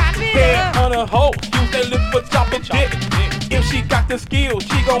head, huh? Pop it Head up. on a hoe, use that lip for chopping dick. If she got the skills,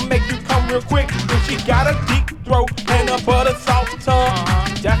 she gon' make you come real quick. If she got a deep throat and a butter soft tongue,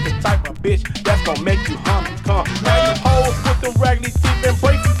 that's the type of bitch that's gon' make you hum and come. Now you hoes put them raggedy teeth and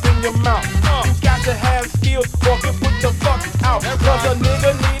braces in your mouth. You got to have skills or can put the fuck out. Cause a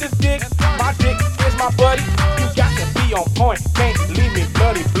nigga need his dick, my dick is my buddy. You got to be on point, can't leave me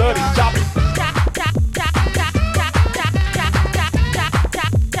bloody, chop it.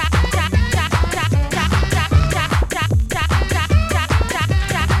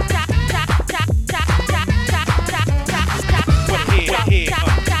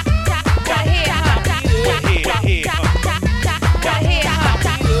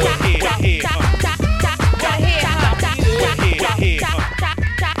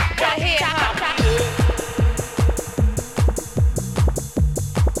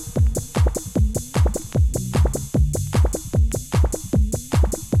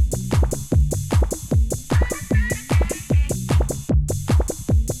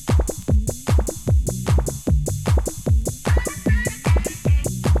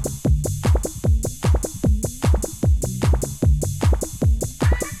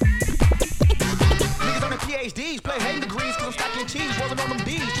 PhDs, play hating degrees, cause I'm stacking cheese, rolling on them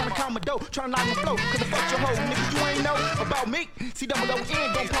D's, trying to count my dough, trying to knock my flow, cause I fuck your hoe, nigga, you ain't know about me.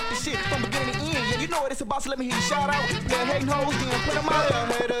 C-double-O-N, gon' pump this shit from beginning to end. Yeah, you know what it's about, so let me hear you shout out. Player hating hoes, then put them out. Player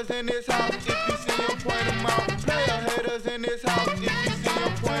haters in this house, if you see them, point them out. Player haters in this house, if you see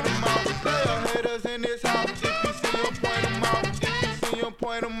them, point them out. Player haters in this house, if you see them, point them out. If you see them,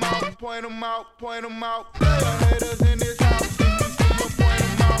 point them out, point them out, point them out. Player haters in this house, if you see them, point them out.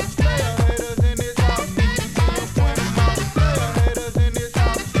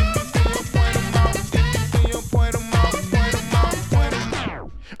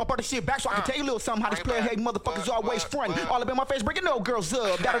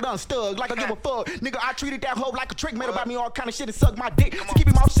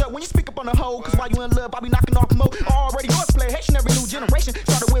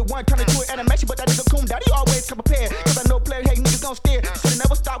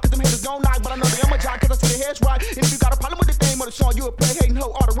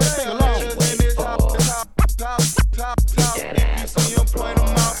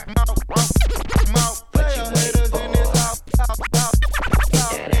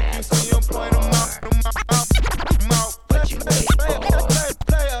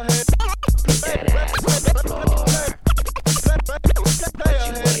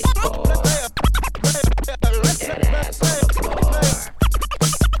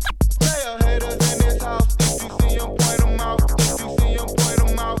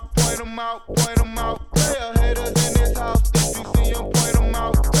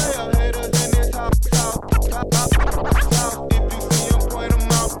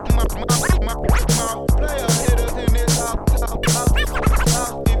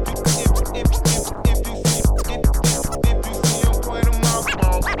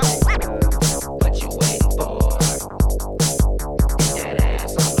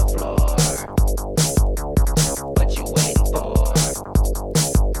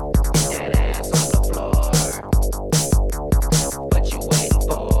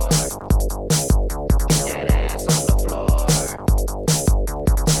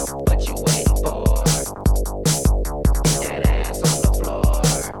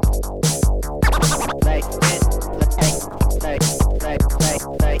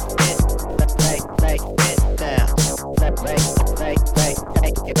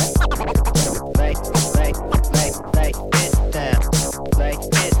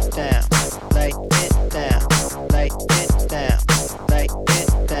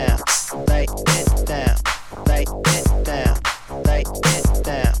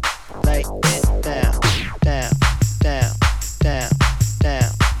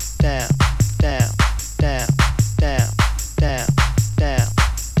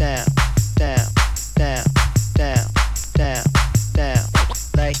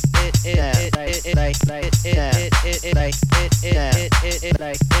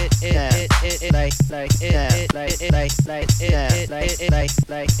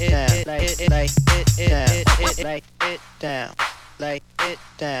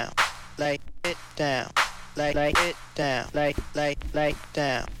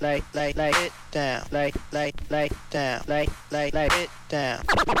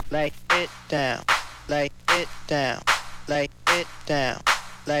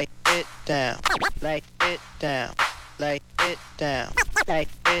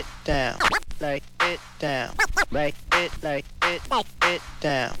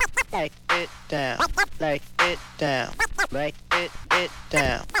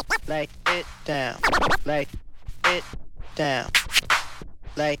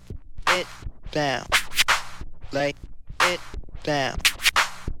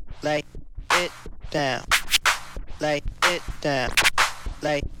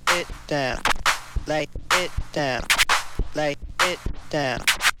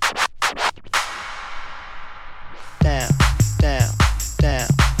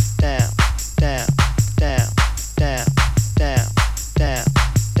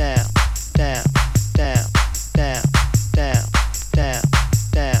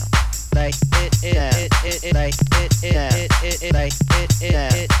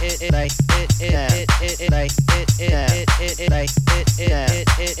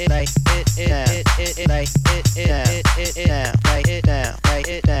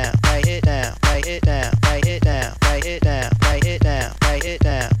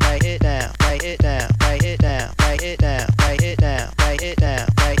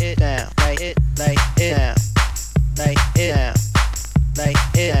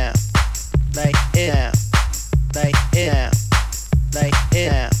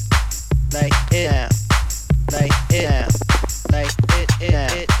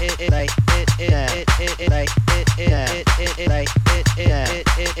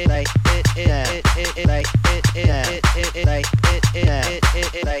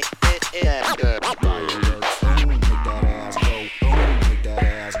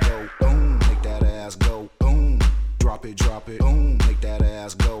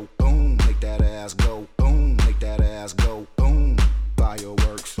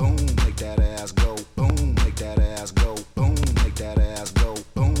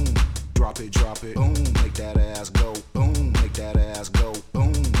 ass go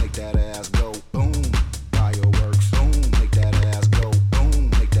boom, make that ass go boom. Fireworks, boom, make that ass go boom,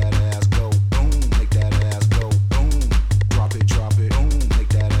 make that ass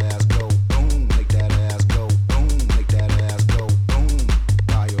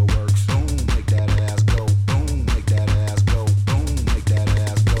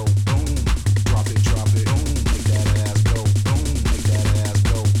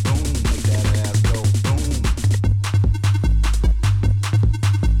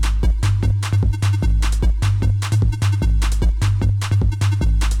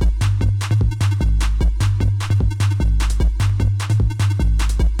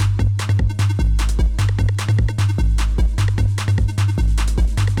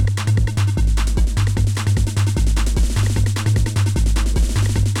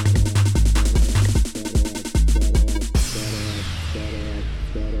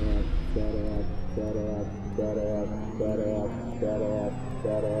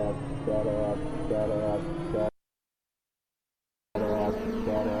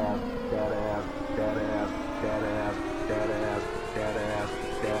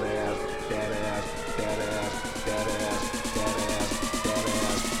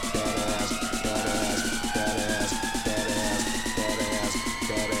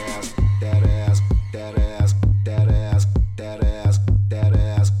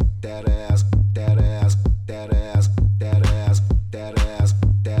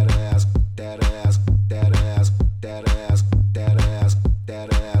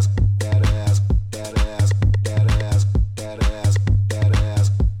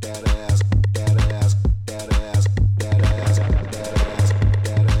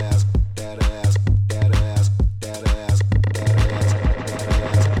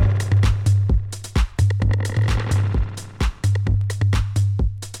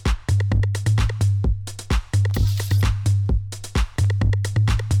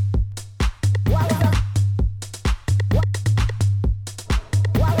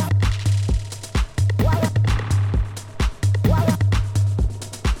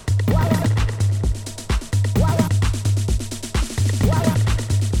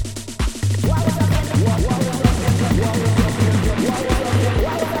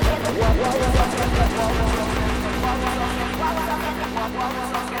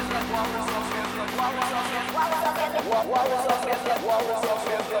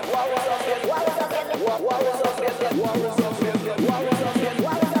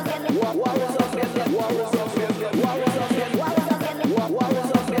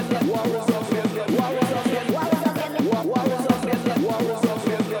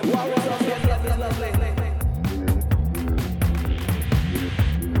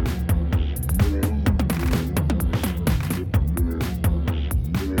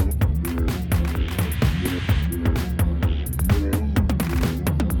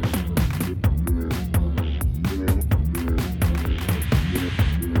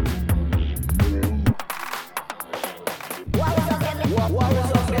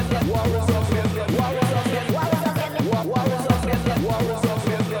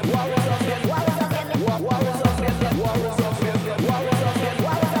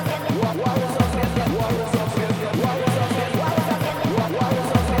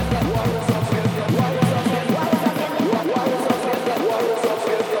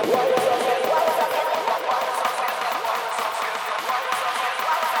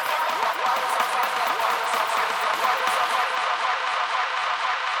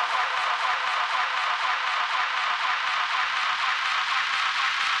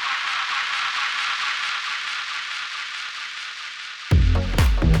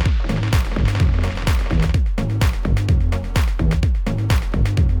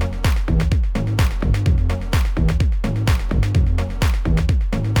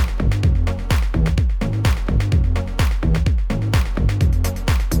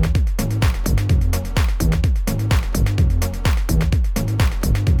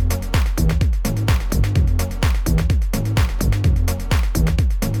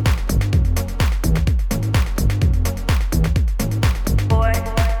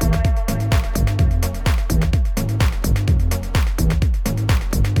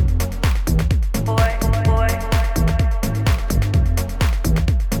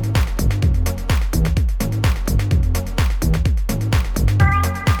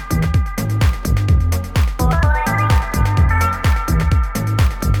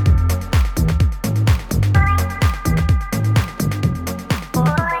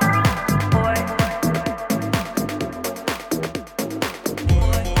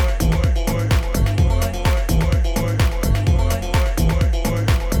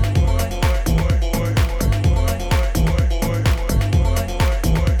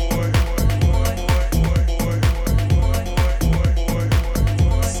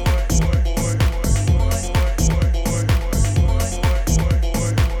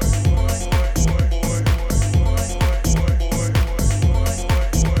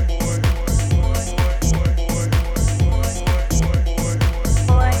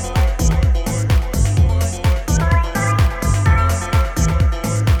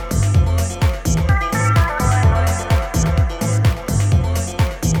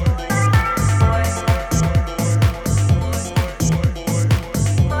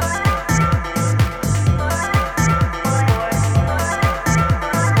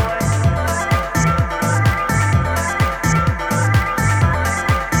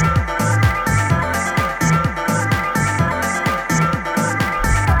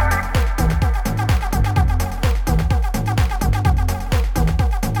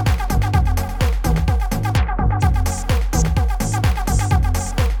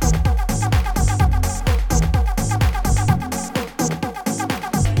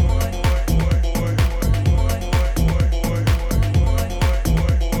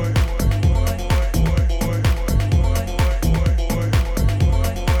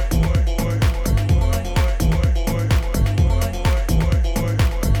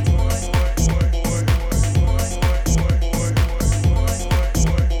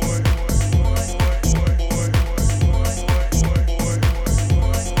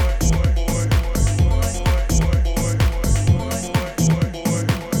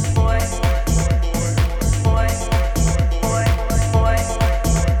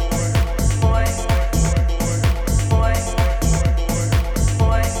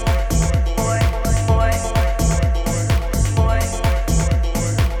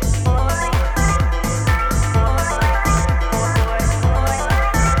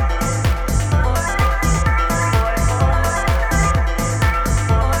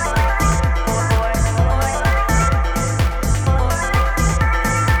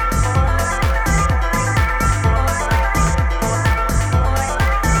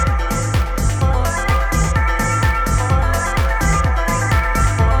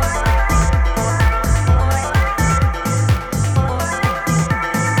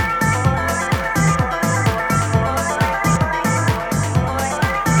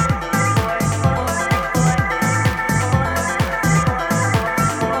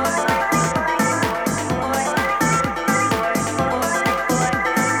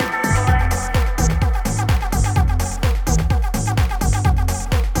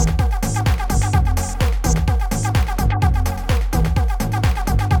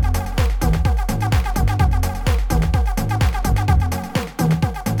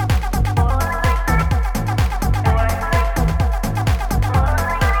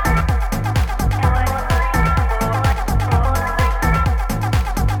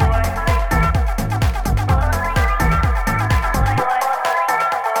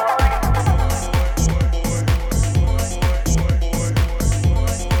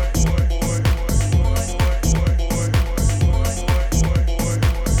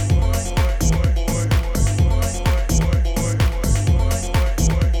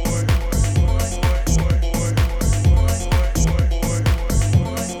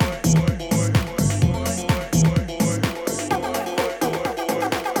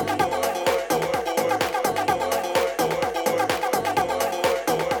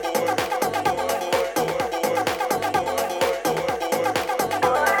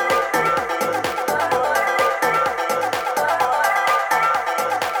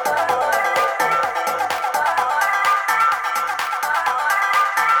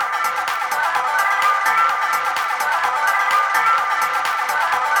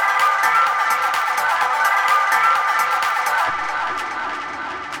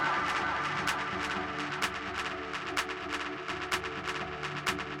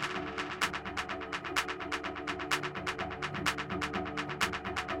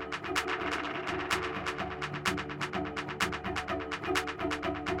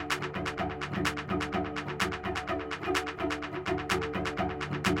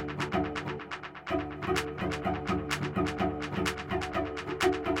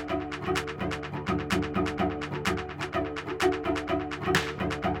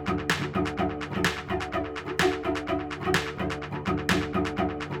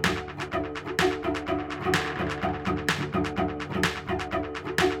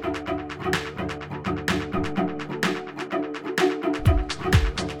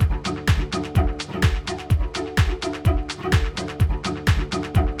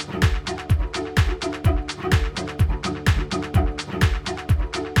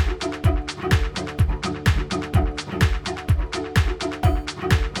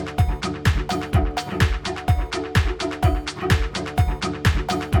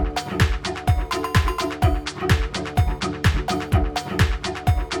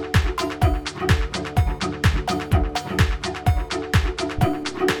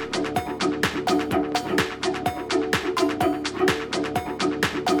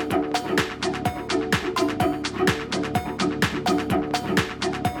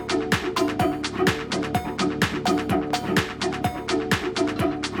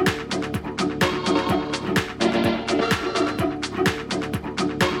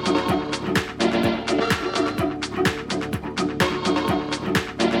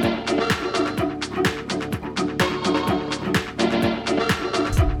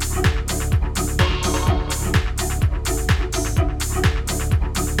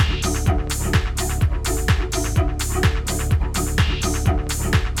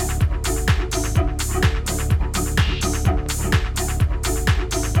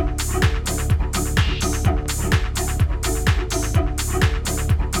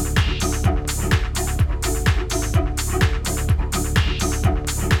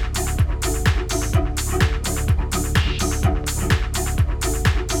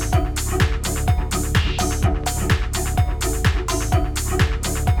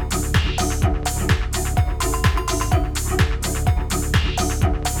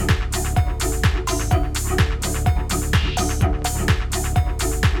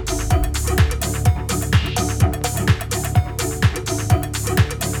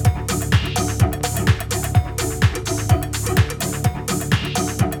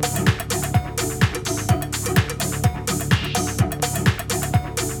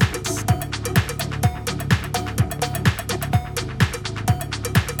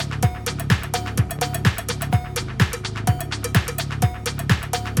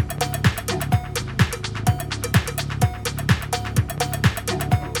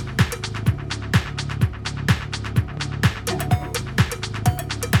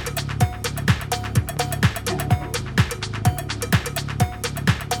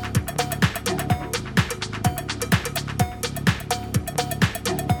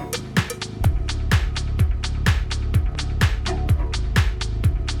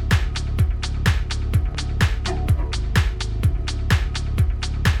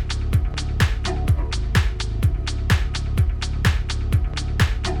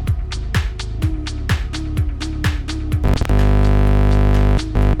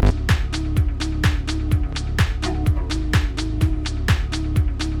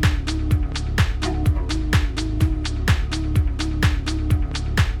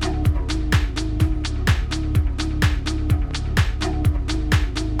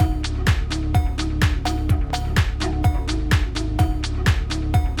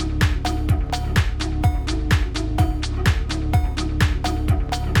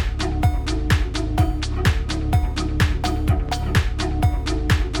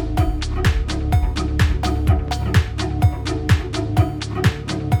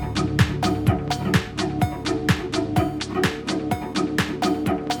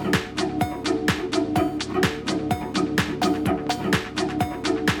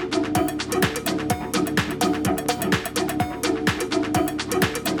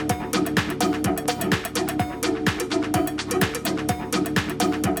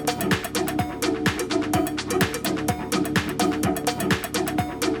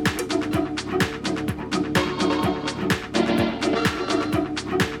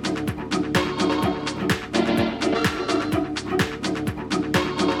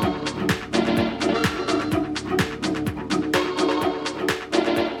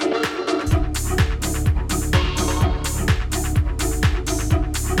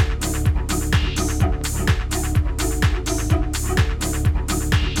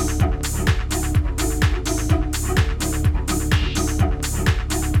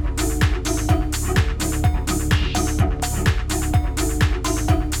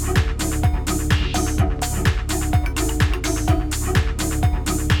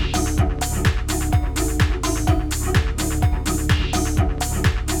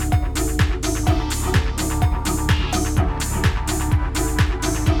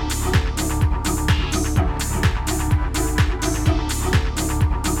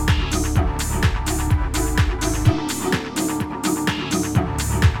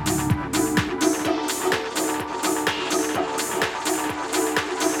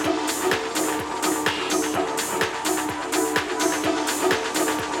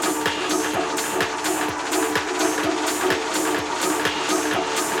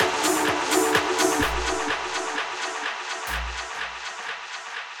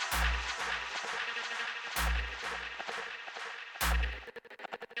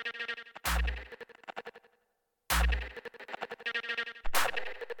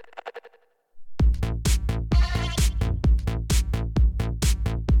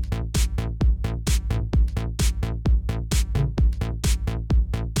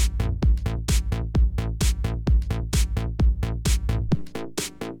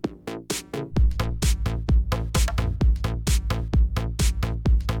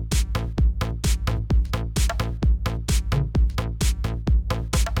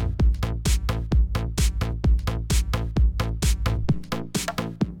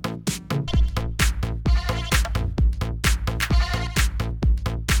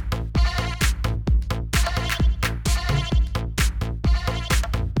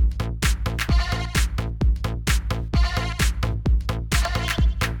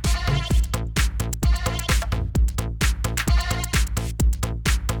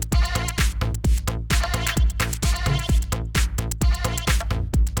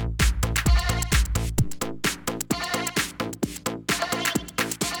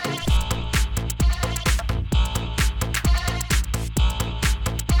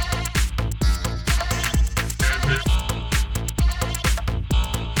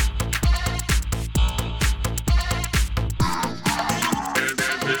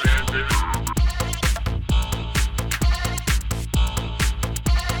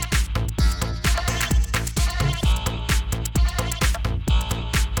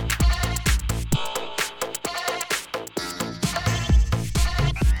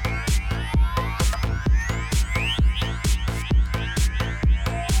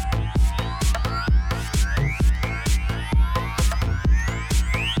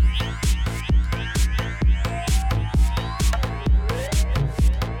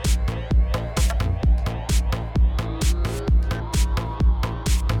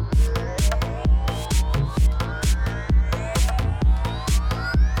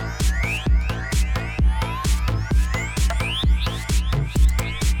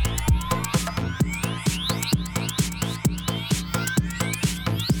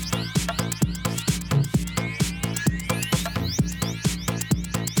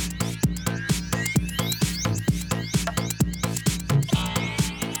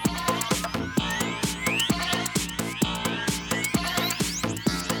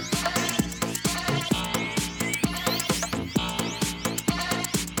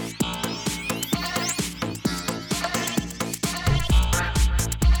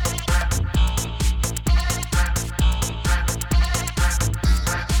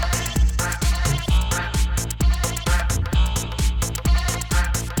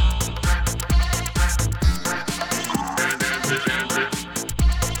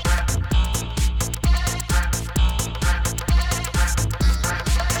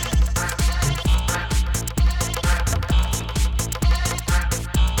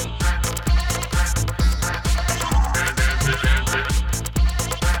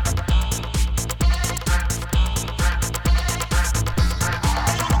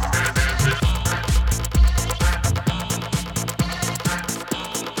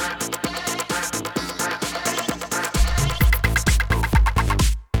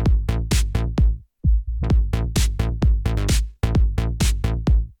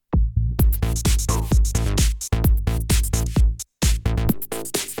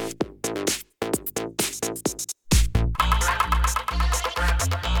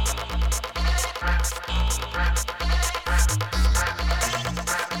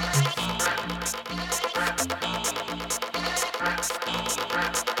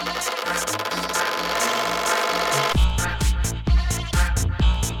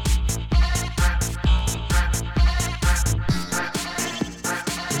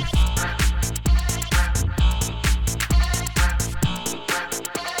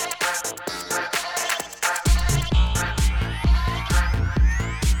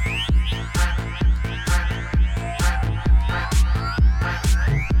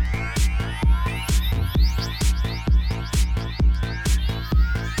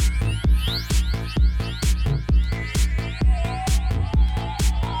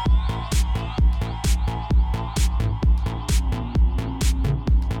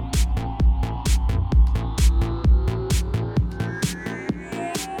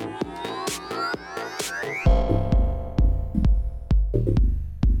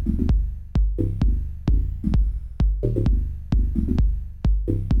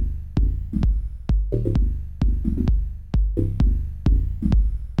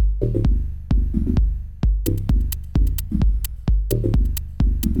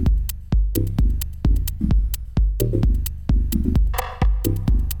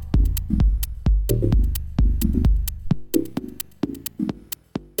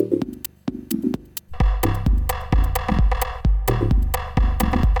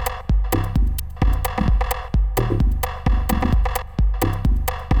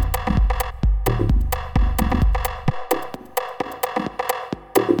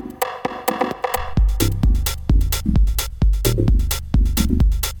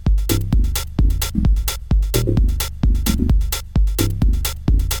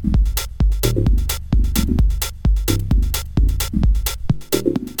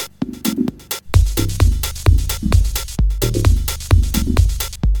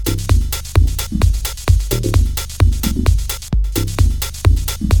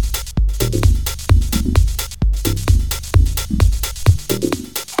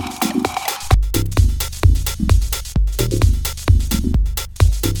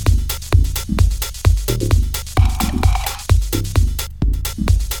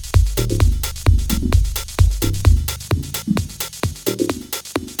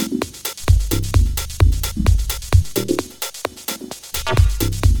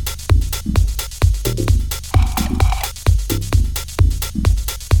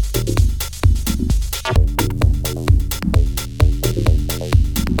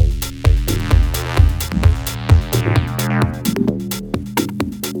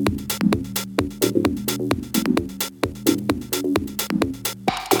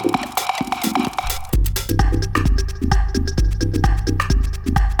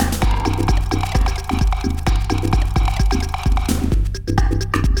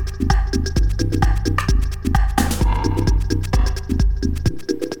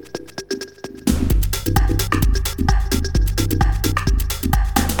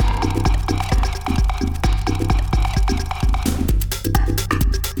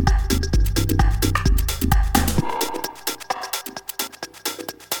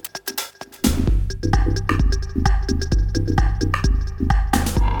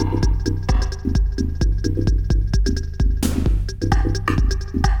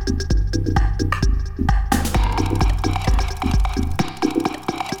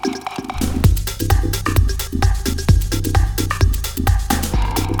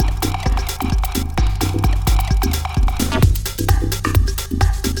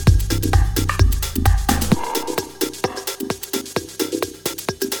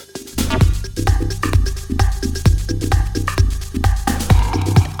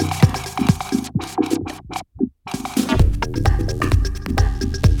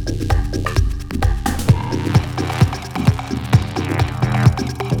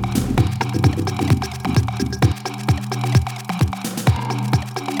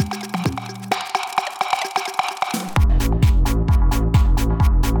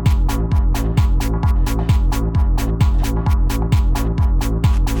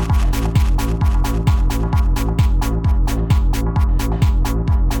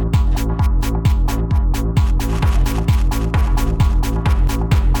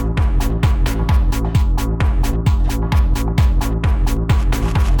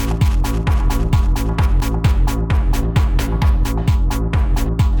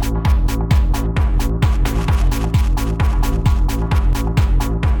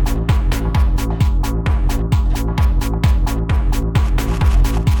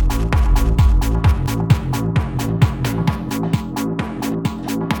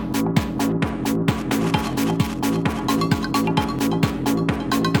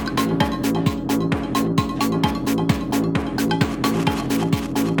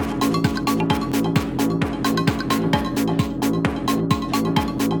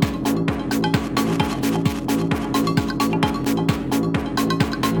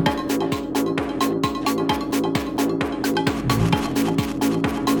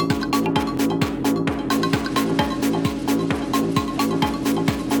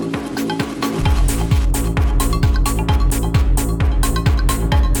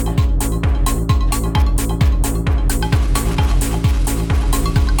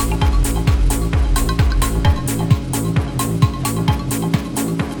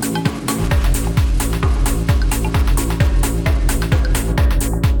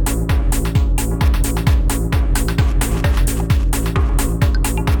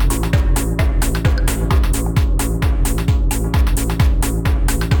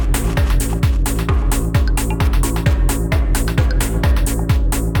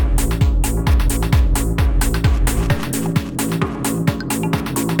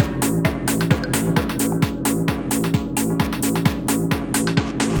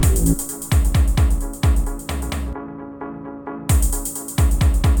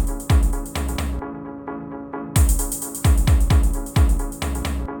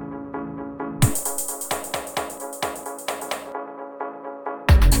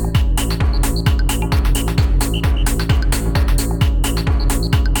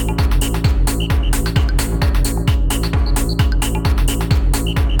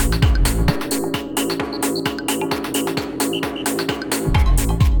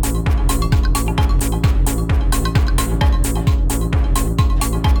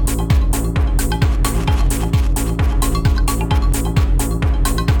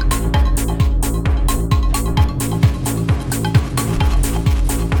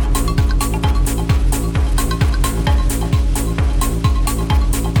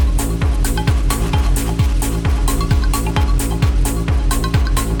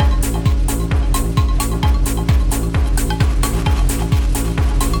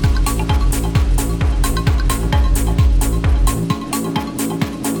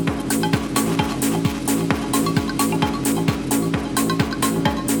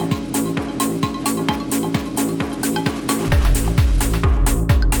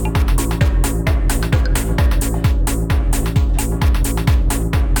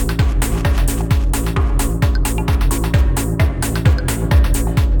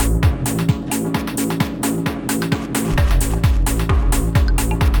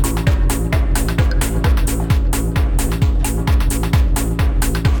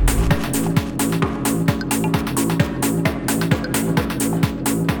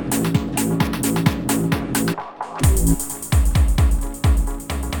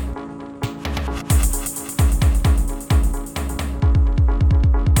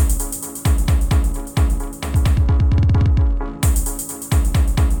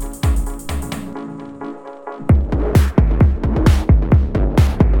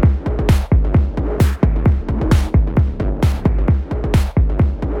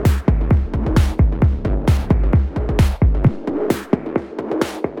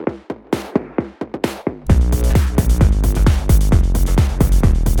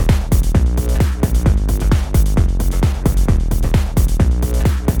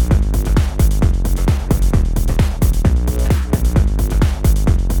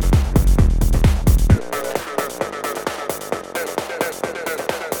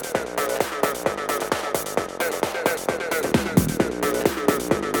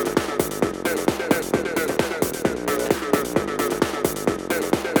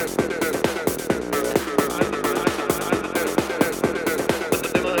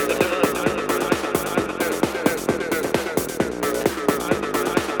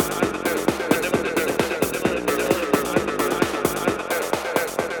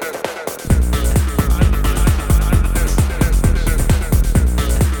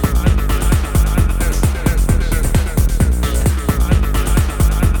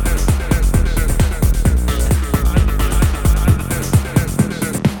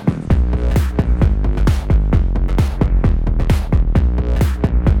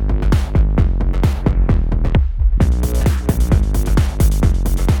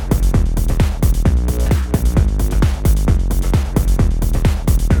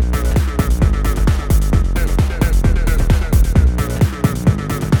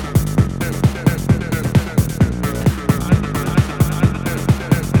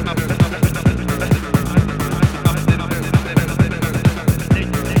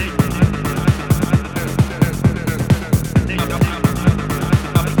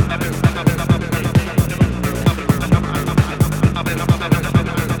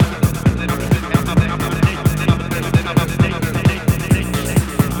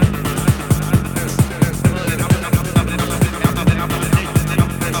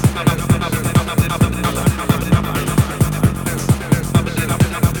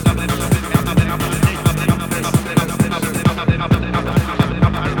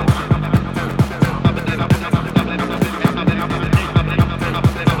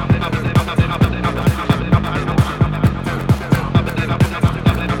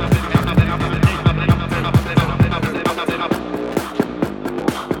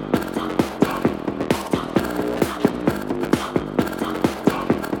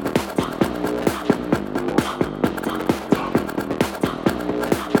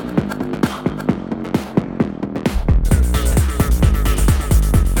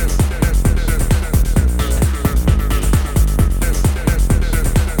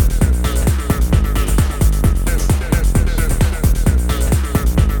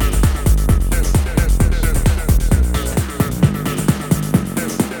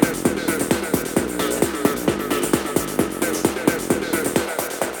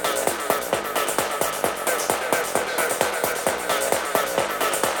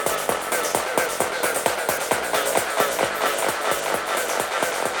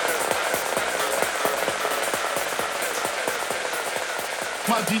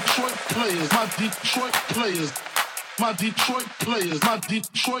my Detroit players, my Detroit players, my Detroit players, my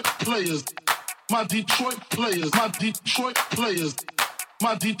Detroit players, my Detroit players, my Detroit players,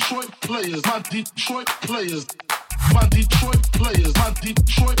 my Detroit players, my Detroit players, my Detroit players, my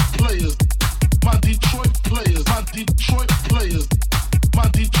Detroit players, my Detroit players, my Detroit players,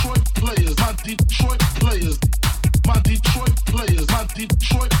 my Detroit players, my Detroit players, my Detroit players, my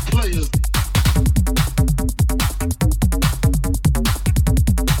Detroit players.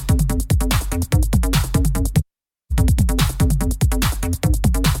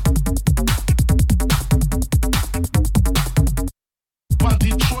 My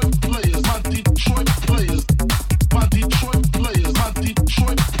Detroit players, my Detroit players, my Detroit players, my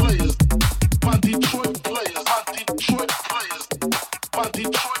Detroit players, my Detroit players, my Detroit players, my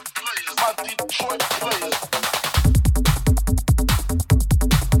Detroit players, my Detroit players.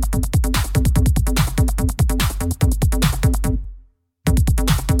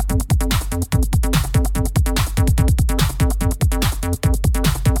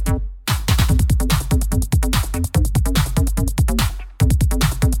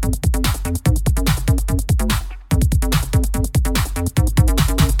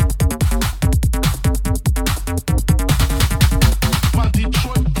 My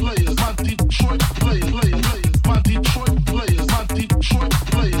Detroit players, my Detroit players, my Detroit players, my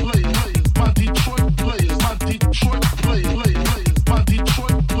Detroit players, my Detroit players, my Detroit players, my Detroit players, my Detroit players, my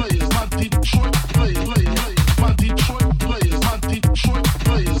Detroit players, my Detroit players,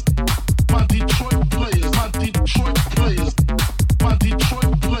 my Detroit players, my Detroit players, my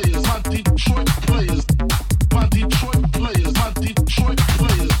Detroit players, my Detroit players, my Detroit players, my Detroit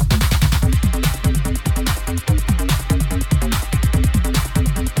players.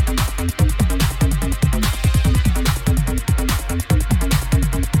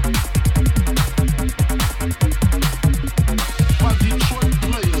 My Detroit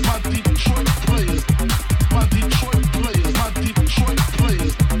players, my Detroit players, my Detroit players, my Detroit players, my Detroit players, my Detroit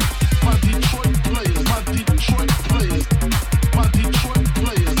players, my Detroit players, my Detroit players, my Detroit players, my Detroit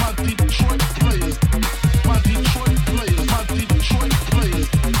players, my Detroit players, my Detroit players, my Detroit players, my Detroit players, my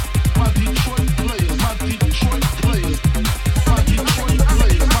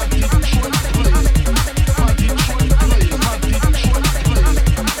Detroit players, my Detroit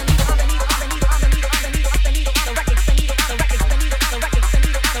players.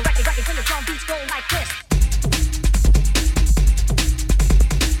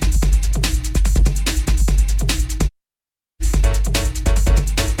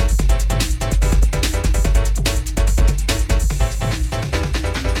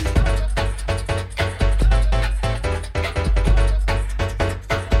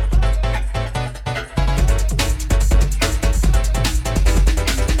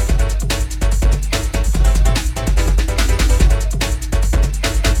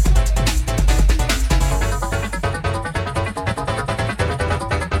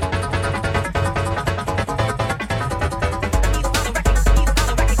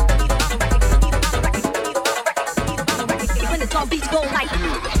 When the drum beats go like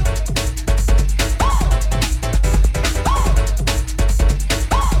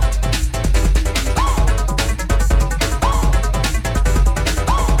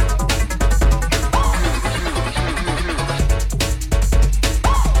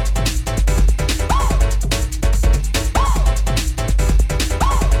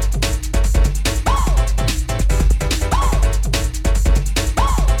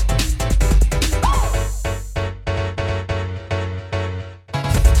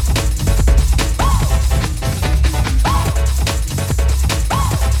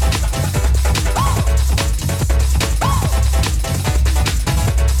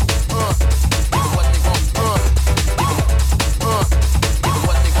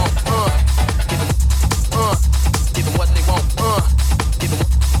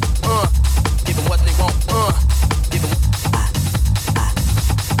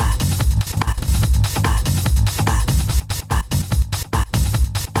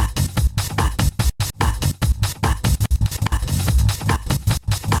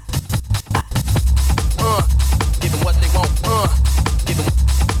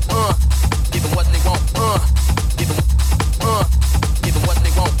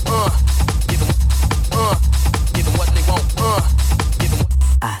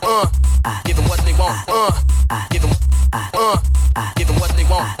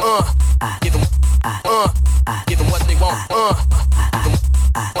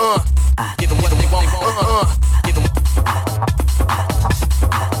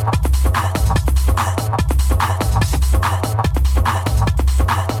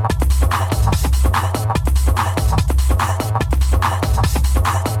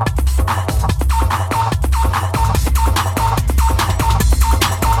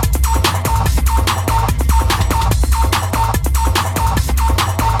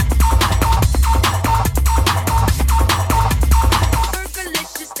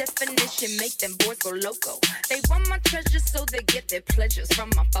make them boys go loco. They want my treasures so they get their pleasures from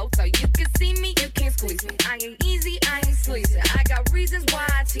my photo. You can see me, you can't squeeze me. I ain't easy, I ain't sleazy. I got reasons why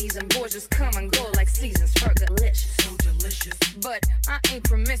I tease them. Boys just come and go like seasons. Fergalicious, so delicious. But I ain't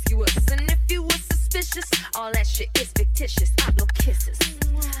promiscuous. And if you were suspicious, all that shit is fictitious. I blow kisses.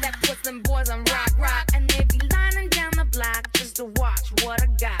 That puts them boys on rock. And they be lining down the block just to watch what I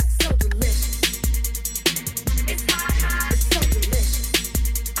got. So delicious. It's hot, it's so delicious.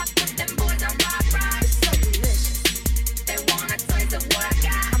 I put them boys on rock, it's so delicious. They want a taste of what I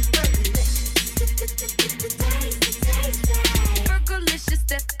got. I'm Fergalicious. Fergalicious,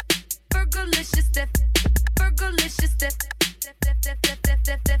 Fergalicious, Fergalicious,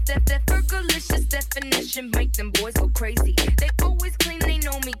 Fergalicious definition make them boys go crazy. They always claim they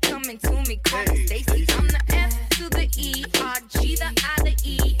know me, coming to me, call me Stacy. I'm the F to the E, R, G, the I, the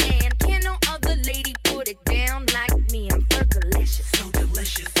E, and can no other lady put it down like me. I'm Fergalicious, so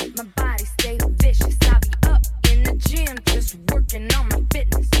delicious. My body stay vicious. I be up in the gym just working on my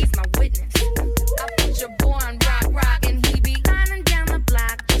fitness. He's my witness. I put your boy on rock, and he be lining down the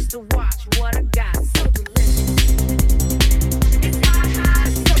block just to watch what I got. So delicious. It's hot,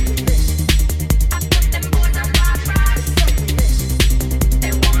 it's so delicious. I put them boys on rock, it's so delicious.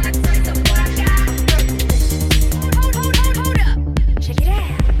 They want a taste of what I got. Hold up, check it out.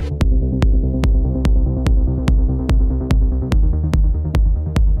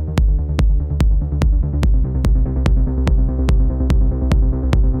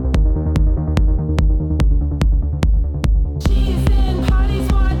 She's in parties,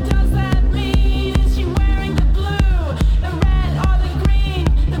 what does that mean? Is she wearing the blue, the red, or the green?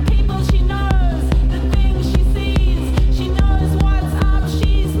 The people she knows, the things she sees. She knows what's up,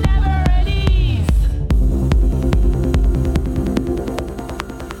 she's never at ease.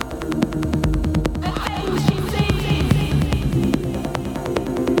 The things she sees.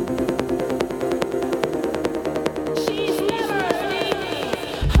 She's never at ease.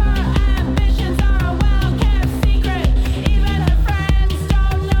 Her ambitions are a well-kept secret. Even her friends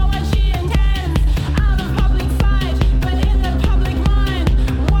don't know what she intends. Out of public sight, but in the public mind.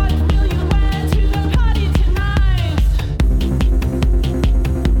 What will you wear to the party tonight?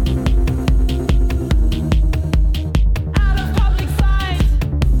 Out of public sight.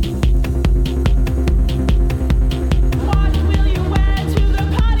 What will you wear to the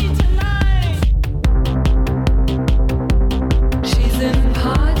party tonight? She's in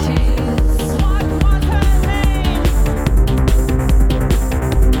parties. What was her name?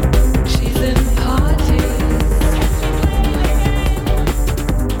 She's in parties. Can she play the game?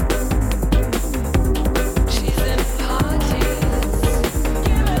 She's in parties.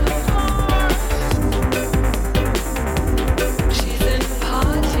 Give her the floor. She's in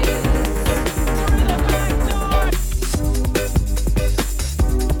parties. Through the back door.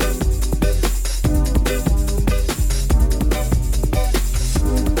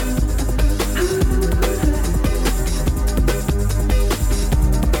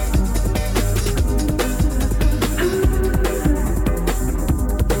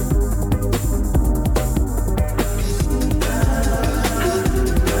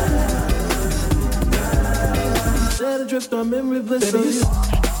 Let adrift on memory bliss.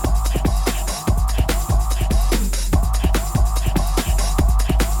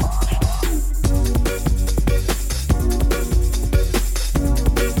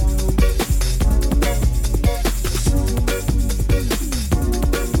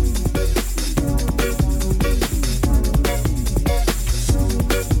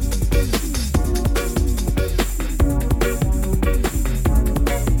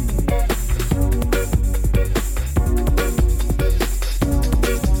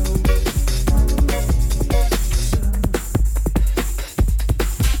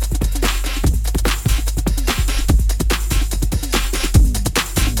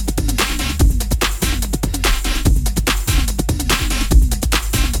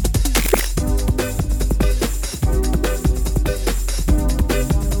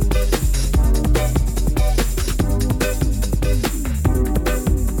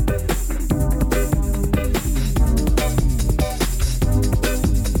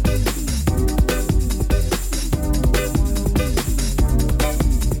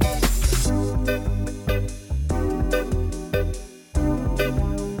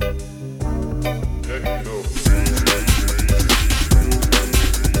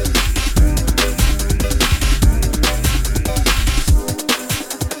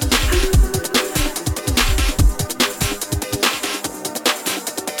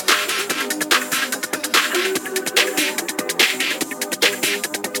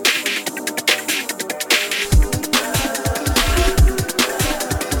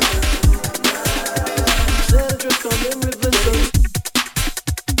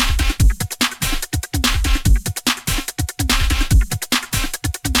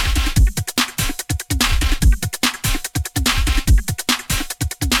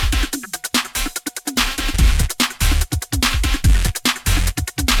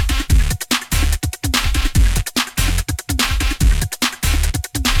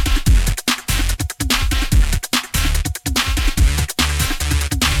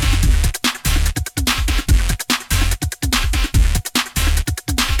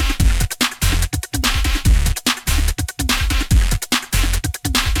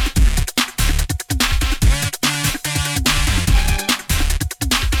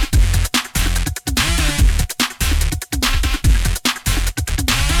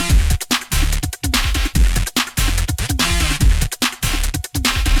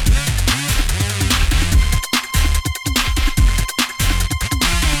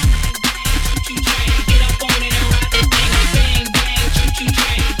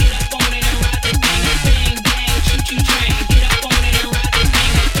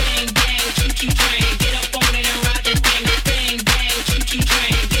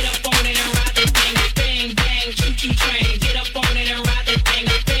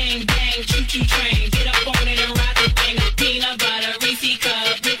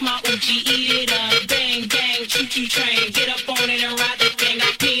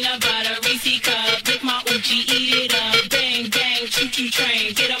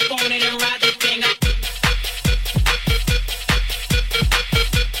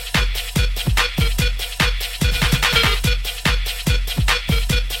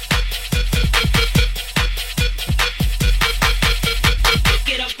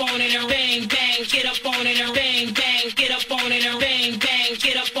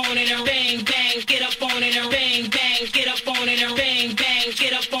 up on it and bang bang, get up on it and bang bang, get up on it and bang bang,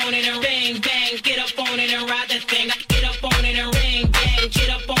 get up on it and bang bang, get up on it and ride that thing. Get up on it and bang bang, get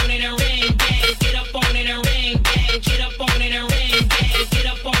up on it and bang bang, get up on it and bang bang, get up on it and bang bang, get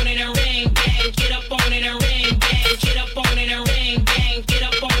up on it and bang bang, get up on it and bang bang, get up on it and bang bang, get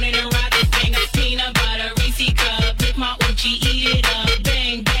up on it and ride that thing. Peanut butter Reese cup, pick my Uchi, eat it up,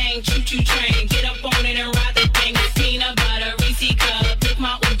 bang bang, choo choo train, get up on it and ride that thing. Peanut butter Reese cup, pick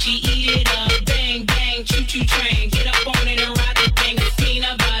my Uchi, eat it up, bang bang, choo choo train, get up on it and ride that thing.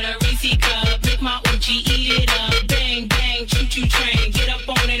 Peanut butter Reese cup, pick my Uchi, eat it up, bang bang, choo choo train, get up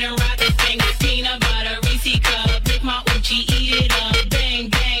on it and ride that thing. Peanut butter Reese cup, pick my Uchi, eat it up, bang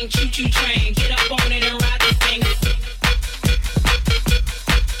bang, choo choo train, get up on it and ride that thing.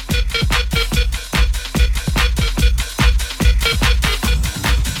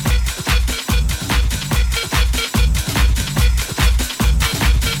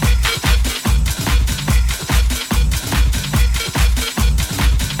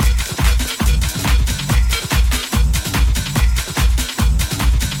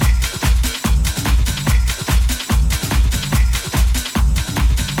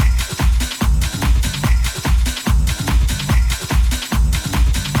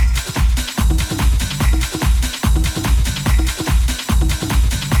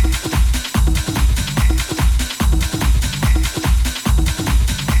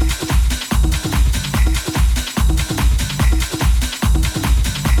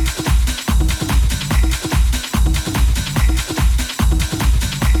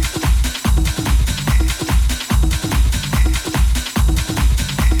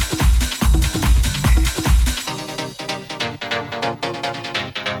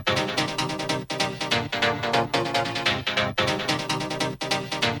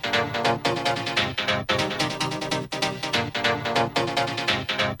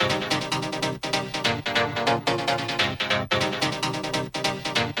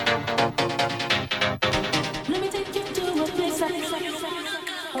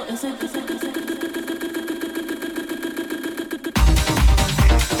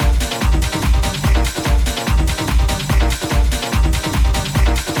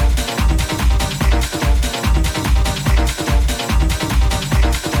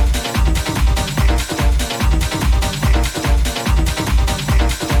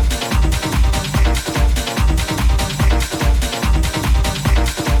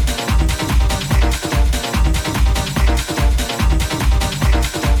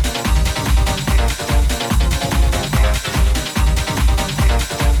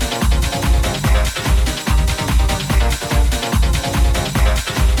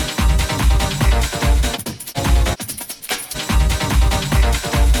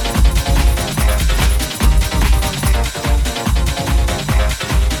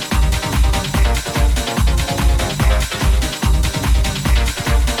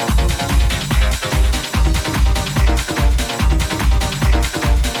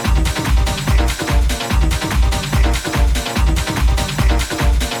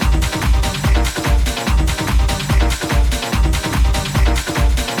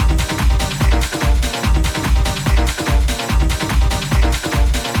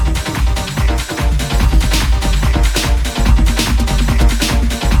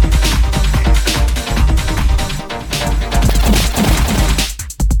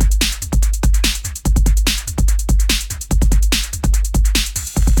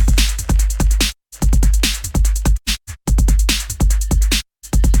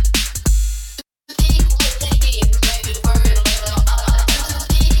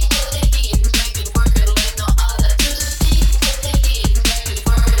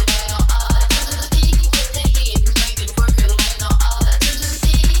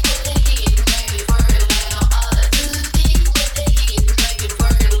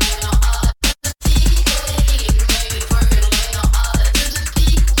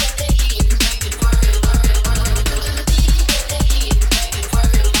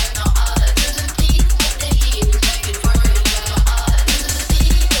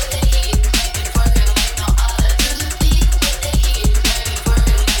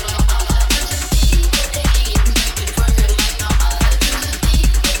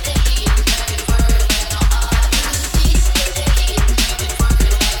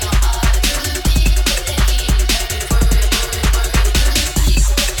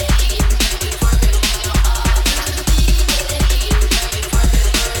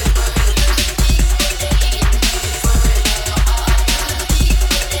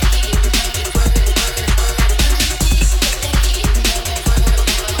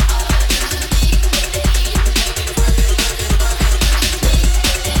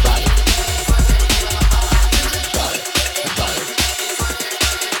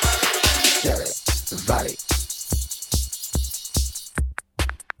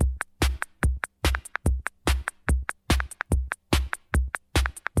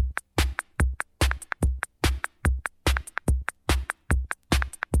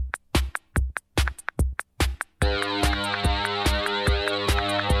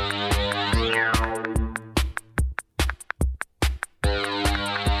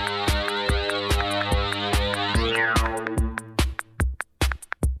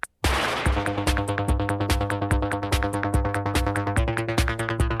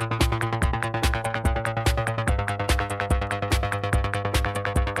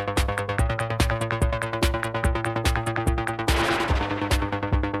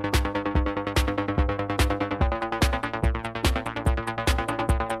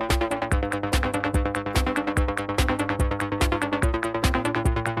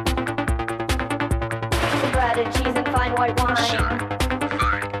 cottage cheese and fine white wine.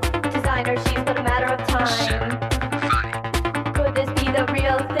 Designer she's but a matter of time. Could this be the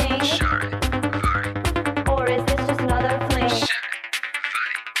real thing? Or is this just another fling?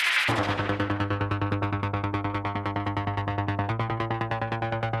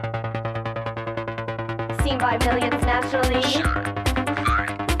 Seen by millions nationally.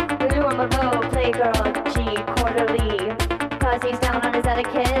 Lure Moreau, Playgirl, G, Quarterly. Cause he's down on his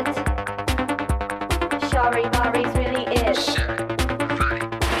etiquette. Shari Bari's really it.